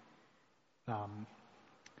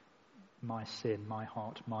sin, my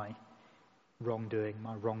heart, my wrongdoing,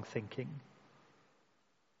 my wrong thinking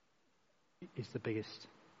is the biggest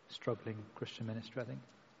struggling Christian ministry, I think.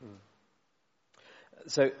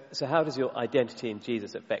 So how does your identity in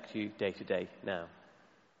Jesus affect you day to day now?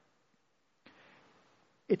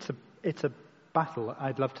 It's a battle.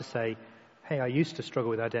 I'd love to say, hey, I used to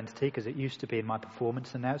struggle with identity because it used to be in my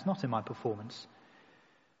performance, and now it's not in my performance.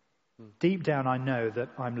 Deep down, I know that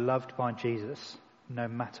I'm loved by Jesus no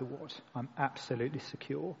matter what. I'm absolutely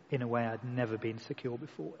secure in a way I'd never been secure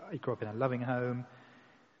before. I grew up in a loving home.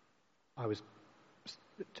 I was,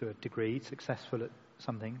 to a degree, successful at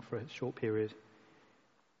something for a short period.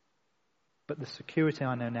 But the security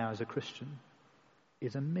I know now as a Christian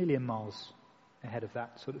is a million miles ahead of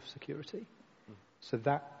that sort of security. So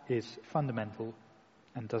that is fundamental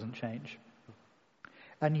and doesn't change.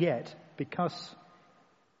 And yet, because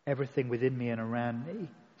everything within me and around me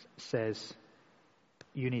says,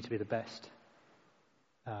 you need to be the best.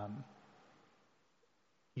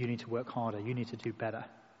 You need to work harder. You need to do better.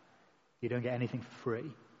 You don't get anything for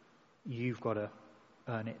free. You've got to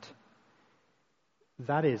earn it.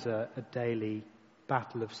 That is a daily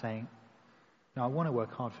battle of saying, no, I want to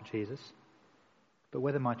work hard for Jesus, but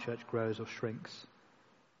whether my church grows or shrinks,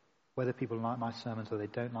 whether people like my sermons or they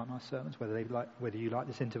don't like my sermons, whether you like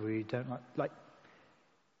this interview or you don't like,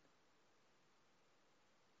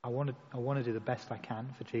 I want to do the best I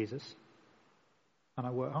can for Jesus, and I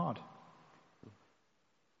work hard.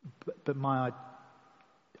 But my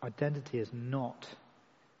identity is not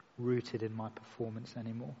rooted in my performance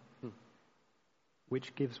anymore,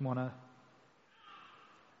 which gives one a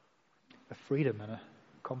freedom and a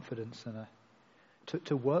confidence and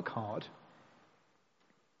to work hard,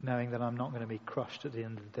 knowing that I'm not going to be crushed at the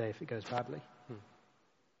end of the day if it goes badly.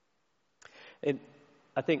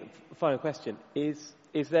 I think, final question, is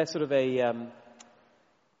there sort of a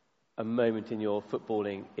moment in your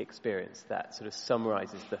footballing experience that sort of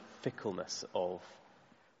summarises the fickleness of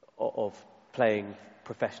playing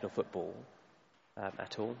professional football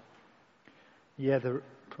at all? Yeah,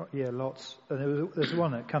 lots. There's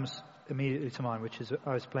one that comes immediately to mind, which is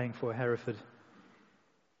I was playing for Hereford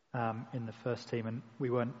in the first team, and we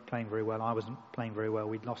weren't playing very well. I wasn't playing very well.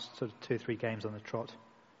 We'd lost sort of 2 or 3 games on the trot.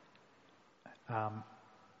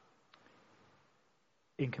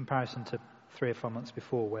 In comparison to 3 or 4 months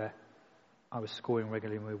before, where I was scoring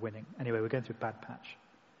regularly and we were winning. Anyway, we were going through a bad patch.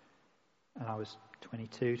 And I was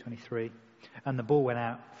 22, 23. And the ball went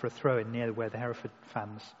out for a throw-in near where the Hereford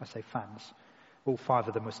fans, I say fans, all 5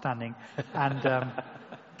 of them were standing. And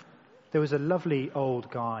there was a lovely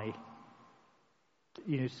old guy,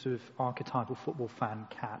 sort of archetypal football fan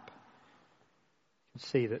cap. You could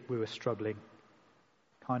see that we were struggling.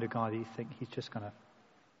 Kind of guy that you think he's just going to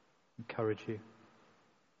encourage you.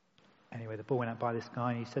 Anyway, the ball went out by this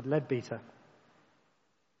guy and he said, "Leadbeater."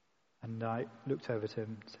 And I looked over to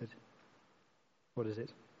him and said, "What is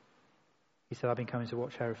it?" He said, "I've been coming to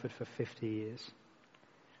watch Hereford for 50 years.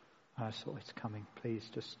 And I thought, it's coming. Please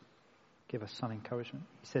just give us some encouragement."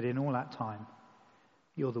 He said, "In all that time,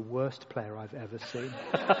 you're the worst player I've ever seen."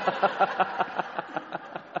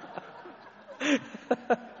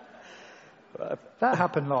 That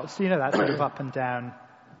happened lots. That sort of up and down.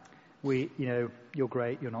 You're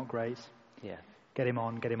great, you're not great. Yeah. Get him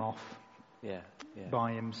on, get him off. Yeah.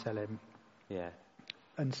 Buy him, sell him. Yeah.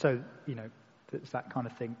 And so, it's that kind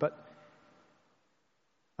of thing. But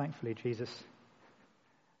thankfully, Jesus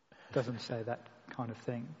doesn't say that kind of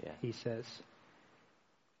thing. Yeah. He says,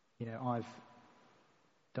 I've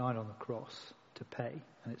died on the cross to pay,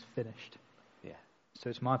 and it's finished. Yeah. So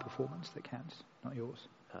it's my performance that counts, not yours.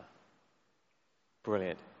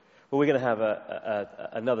 Brilliant. Well, we're going to have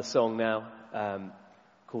another song now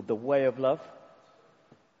called "The Way of Love."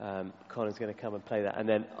 Colin's going to come and play that, and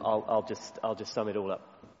then I'll just sum it all up,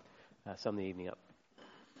 sum the evening up.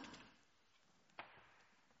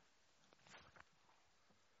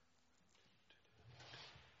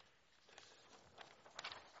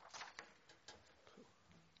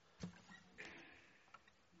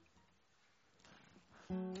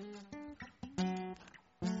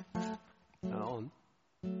 On.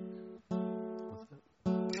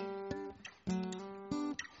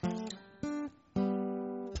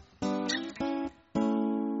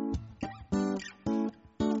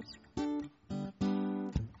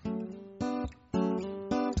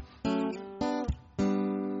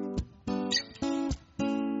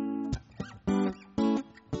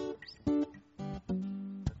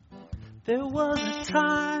 There was a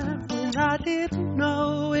time when I didn't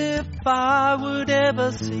know if I would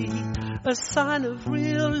ever see a sign of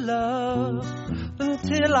real love.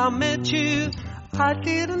 Until I met you, I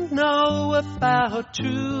didn't know about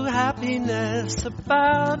true happiness,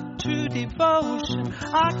 about true devotion.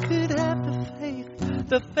 I could have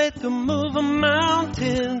the faith to move a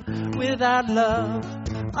mountain. Without love,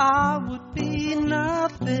 I would be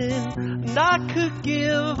nothing, and I could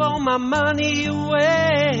give all my money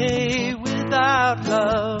away. Without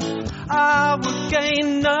love, I would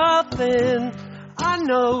gain nothing. I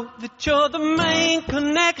know that you're the main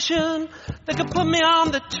connection that can put me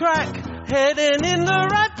on the track, heading in the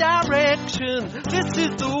right direction. This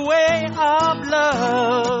is the way of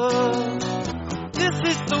love. This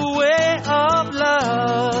is the way of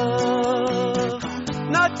love.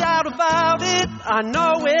 No doubt about it, I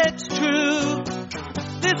know it's true.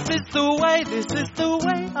 This is the way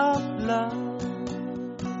of love.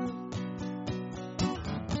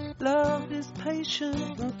 Love is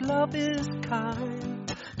patient and love is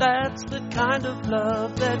kind. That's the kind of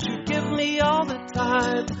love that you give me all the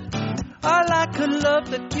time. I like a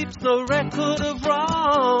love that keeps no record of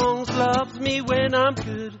wrongs. Loves me when I'm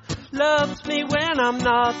good, loves me when I'm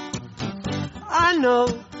not. I know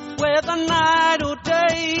whether night or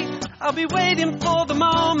day, I'll be waiting for the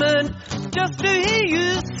moment just to hear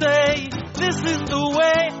you say, this is the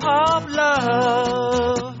way of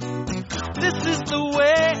love. This is the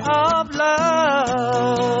way of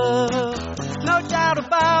love. No doubt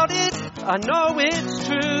about it, I know it's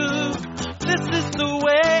true. This is the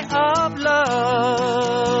way of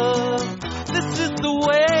love. This is the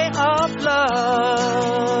way of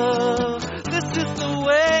love. This is the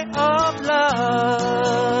way of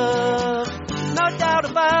love. No doubt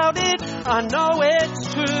about it, I know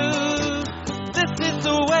it's true. This is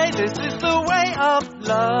the way of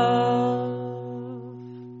love.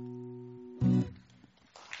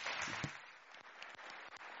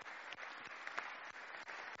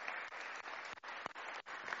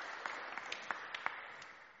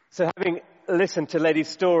 So having listened to Lady's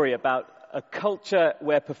story about a culture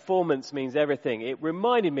where performance means everything, it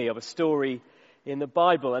reminded me of a story in the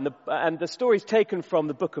Bible. And the story is taken from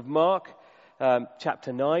the book of Mark,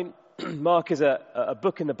 chapter 9. Mark is a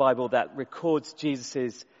book in the Bible that records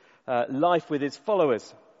Jesus' life with his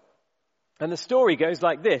followers. And the story goes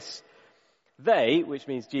like this. They, which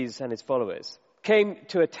means Jesus and his followers, came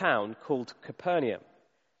to a town called Capernaum.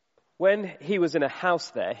 When he was in a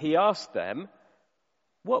house there, he asked them,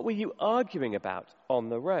 "What were you arguing about on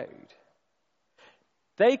the road?"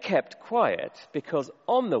 They kept quiet because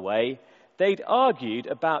on the way they'd argued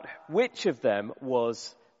about which of them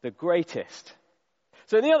was the greatest.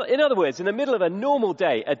 So in other words, in the middle of a normal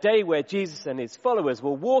day, a day where Jesus and his followers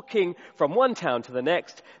were walking from one town to the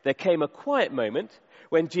next, there came a quiet moment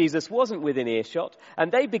when Jesus wasn't within earshot,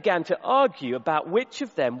 and they began to argue about which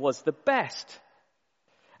of them was the best.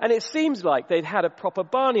 And it seems like they'd had a proper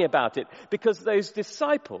Barney about it, because those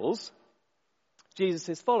disciples,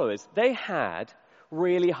 Jesus' followers, they had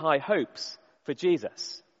really high hopes for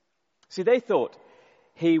Jesus. See, they thought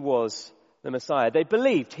he was the Messiah. They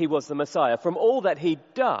believed he was the Messiah. From all that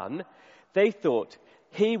he'd done, they thought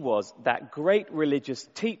he was that great religious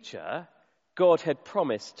teacher God had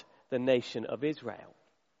promised the nation of Israel.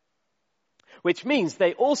 Which means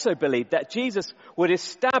they also believed that Jesus would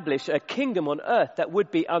establish a kingdom on earth that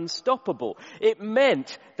would be unstoppable. It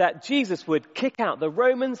meant that Jesus would kick out the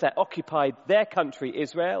Romans that occupied their country,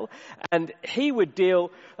 Israel, and he would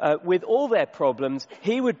deal with all their problems.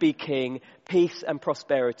 He would be king. Peace and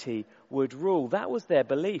prosperity would rule. That was their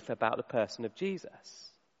belief about the person of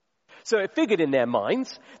Jesus. So it figured in their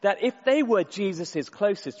minds that if they were Jesus'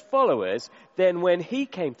 closest followers, then when he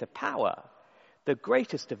came to power, the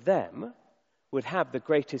greatest of them would have the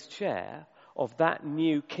greatest share of that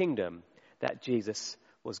new kingdom that Jesus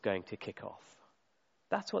was going to kick off.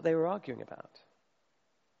 That's what they were arguing about.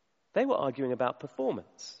 They were arguing about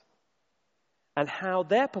performance and how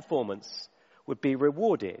their performance would be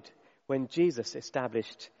rewarded when Jesus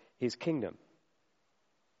established his kingdom.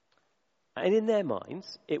 And in their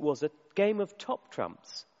minds, it was a game of top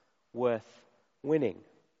trumps worth winning.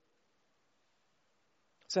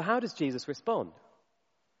 So how does Jesus respond?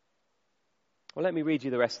 Well, let me read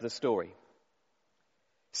you the rest of the story.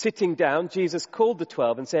 Sitting down, Jesus called the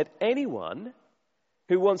 12 and said, "Anyone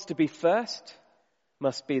who wants to be first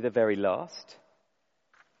must be the very last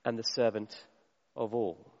and the servant of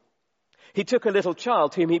all." He took a little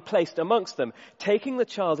child whom he placed amongst them. Taking the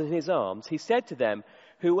child in his arms, he said to them,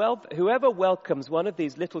 "Whoever welcomes one of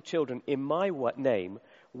these little children in my name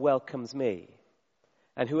welcomes me.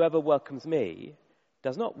 And whoever welcomes me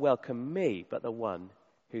does not welcome me, but the one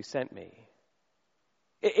who sent me."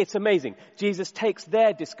 It's amazing. Jesus takes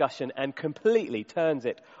their discussion and completely turns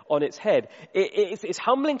it on its head. It's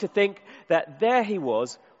humbling to think that there he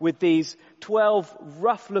was with these 12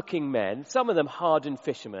 rough-looking men, some of them hardened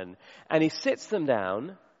fishermen, and he sits them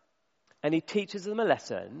down and he teaches them a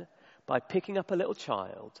lesson by picking up a little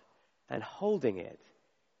child and holding it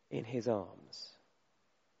in his arms.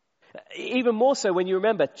 Even more so when you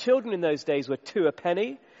remember, children in those days were 2 a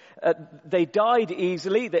penny. They died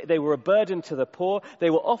easily. They were a burden to the poor.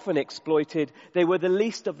 They were often exploited. They were the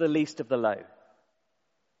least of the low.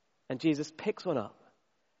 And Jesus picks one up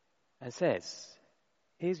and says,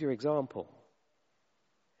 here's your example.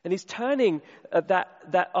 And he's turning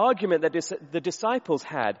that argument that the disciples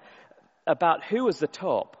had about who was the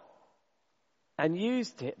top and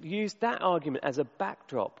used that argument as a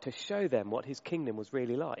backdrop to show them what his kingdom was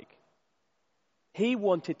really like. He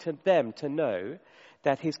wanted them to know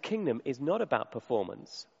that his kingdom is not about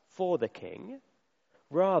performance for the king.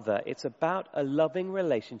 Rather, it's about a loving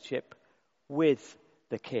relationship with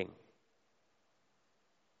the king.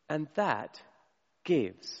 And that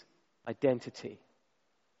gives identity.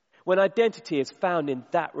 When identity is found in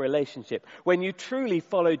that relationship, when you truly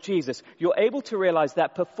follow Jesus, you're able to realize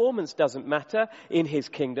that performance doesn't matter in his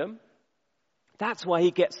kingdom. That's why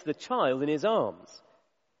he gets the child in his arms.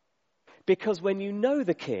 Because when you know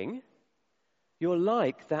the king, you're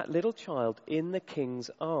like that little child in the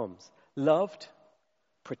king's arms, loved,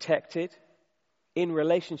 protected, in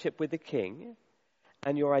relationship with the king,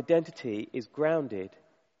 and your identity is grounded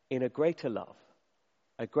in a greater love,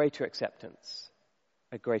 a greater acceptance,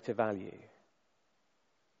 a greater value.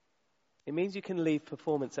 It means you can leave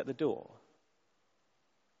performance at the door.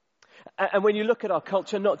 And when you look at our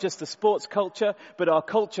culture, not just the sports culture, but our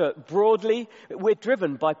culture broadly, we're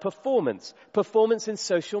driven by performance. Performance in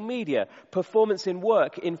social media, performance in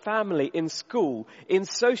work, in family, in school, in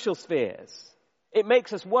social spheres. It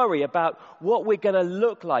makes us worry about what we're going to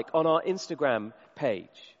look like on our Instagram page.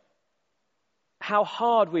 How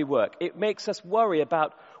hard we work. It makes us worry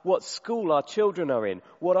about what school our children are in,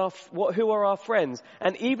 who are our friends,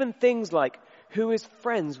 and even things like who is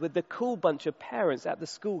friends with the cool bunch of parents at the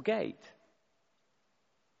school gate.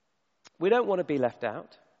 We don't want to be left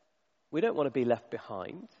out. We don't want to be left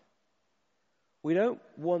behind. We don't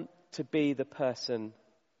want to be the person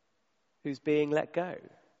who's being let go.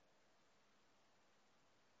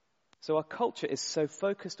 So our culture is so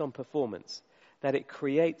focused on performance that it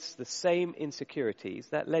creates the same insecurities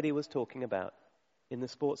that Letty was talking about in the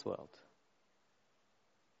sports world.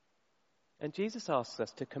 And Jesus asks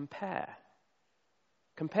us to compare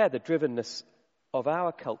the drivenness of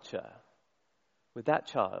our culture with that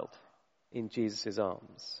child in Jesus'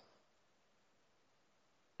 arms.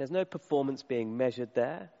 There's no performance being measured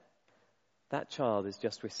there. That child is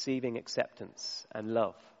just receiving acceptance and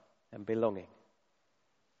love and belonging.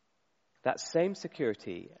 That same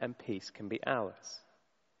security and peace can be ours.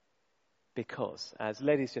 Because, as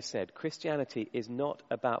Letty's just said, Christianity is not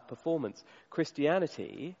about performance.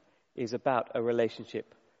 Christianity is about a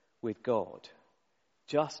relationship with God,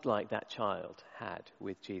 just like that child had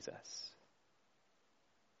with Jesus.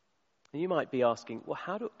 And you might be asking, well,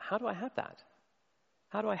 how do I have that?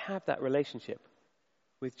 How do I have that relationship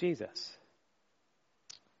with Jesus?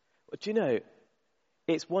 Well, do you know,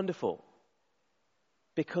 it's wonderful.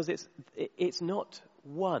 Because it's not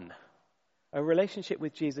one. A relationship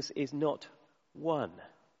with Jesus is not one.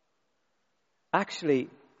 Actually,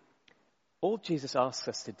 all Jesus asks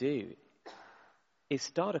us to do is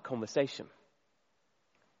start a conversation.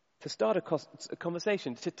 To start a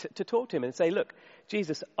conversation, to talk to him and say, look,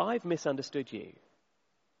 Jesus, I've misunderstood you.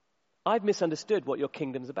 I've misunderstood what your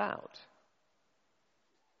kingdom's about.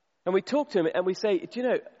 And we talk to him and we say, do you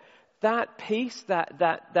know, that peace,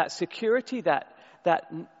 that security, that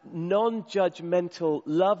non-judgmental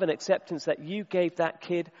love and acceptance that you gave that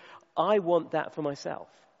kid, I want that for myself.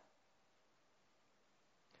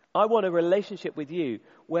 I want a relationship with you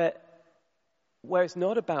where it's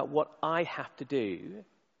not about what I have to do.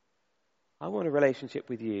 I want a relationship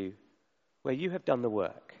with you where you have done the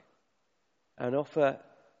work and offer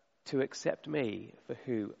to accept me for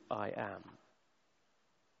who I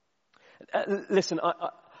am. Listen,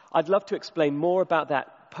 I'd love to explain more about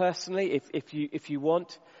that personally. If you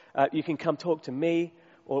want, you can come talk to me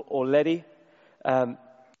or Letty,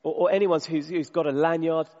 or anyone who's got a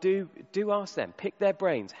lanyard. Do ask them. Pick their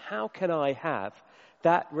brains. How can I have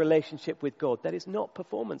that relationship with God that is not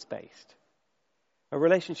performance-based? A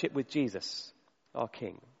relationship with Jesus, our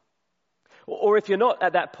King. Or if you're not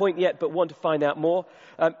at that point yet but want to find out more,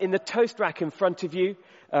 in the toast rack in front of you,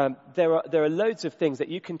 there are loads of things that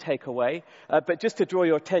you can take away. But just to draw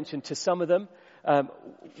your attention to some of them,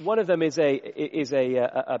 one of them is a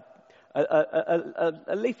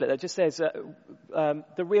leaflet that just says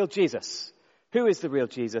the real Jesus. Who is the real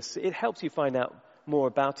Jesus? It helps you find out more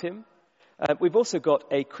about him. We've also got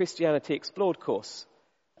a Christianity Explored course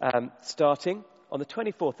starting on the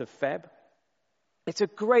 24th of Feb. It's a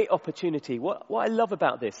great opportunity. What I love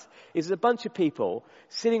about this is there's a bunch of people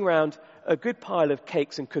sitting around a good pile of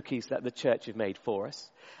cakes and cookies that the church have made for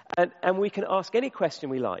us. And we can ask any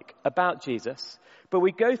question we like about Jesus. But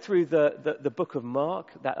we go through the book of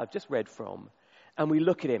Mark that I've just read from, and we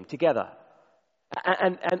look at him together.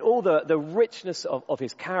 And all the richness of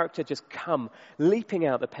his character just come leaping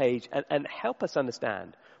out the page and help us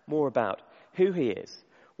understand more about who he is,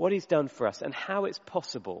 what he's done for us, and how it's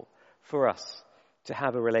possible for us to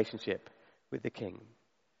have a relationship with the King.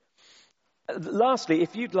 Lastly,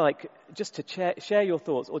 if you'd like just to share your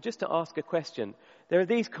thoughts or just to ask a question, there are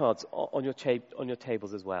these cards on your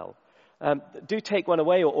tables as well. Do take one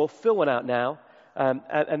away or fill one out now.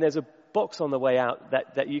 And there's a box on the way out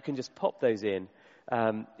that you can just pop those in.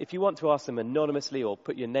 If you want to ask them anonymously or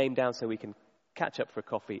put your name down so we can catch up for a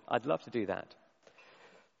coffee, I'd love to do that.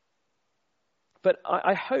 But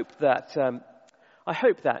I hope that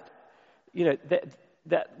you know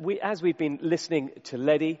that we, as we've been listening to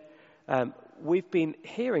Leddy, we've been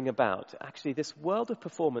hearing about actually this world of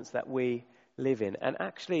performance that we live in, and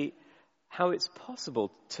actually how it's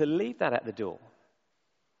possible to leave that at the door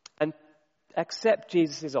and accept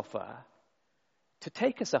Jesus' offer to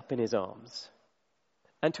take us up in his arms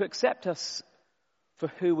and to accept us for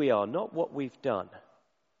who we are, not what we've done,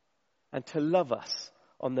 and to love us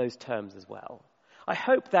on those terms as well. I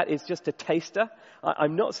hope that is just a taster.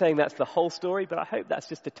 I'm not saying that's the whole story, but I hope that's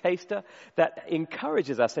just a taster that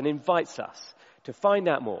encourages us and invites us to find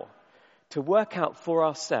out more, to work out for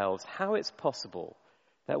ourselves how it's possible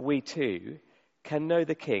that we too can know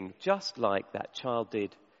the King just like that child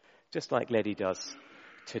did, just like Leddy does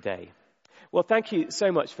today. Well, thank you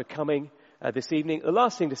so much for coming this evening. The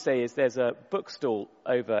last thing to say is there's a bookstall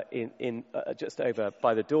over in just over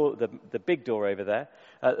by the door, the big door over there.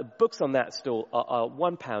 The books on that stall are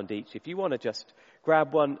 £1 each. If you want to just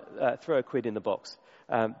grab one, throw a quid in the box,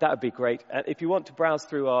 that would be great. And if you want to browse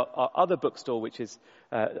through our other bookstore, which is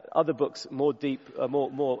other books more deep,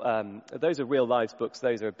 those are real lives books.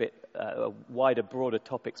 Those are a bit wider, broader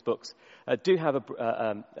topics books. Do have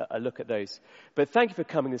a look at those. But thank you for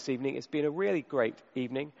coming this evening. It's been a really great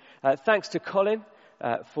evening. Thanks to Colin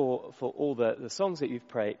for all the songs that you've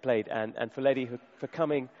played, and for Leddy for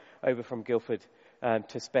coming over from Guildford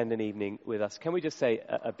to spend an evening with us. Can we just say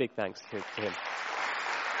a big thanks to him?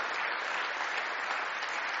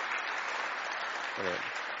 Brilliant.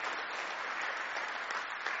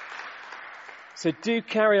 So do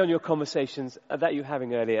carry on your conversations that you were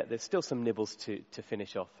having earlier. There's still some nibbles to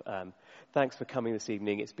finish off. Thanks for coming this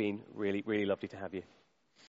evening. It's been really, really lovely to have you.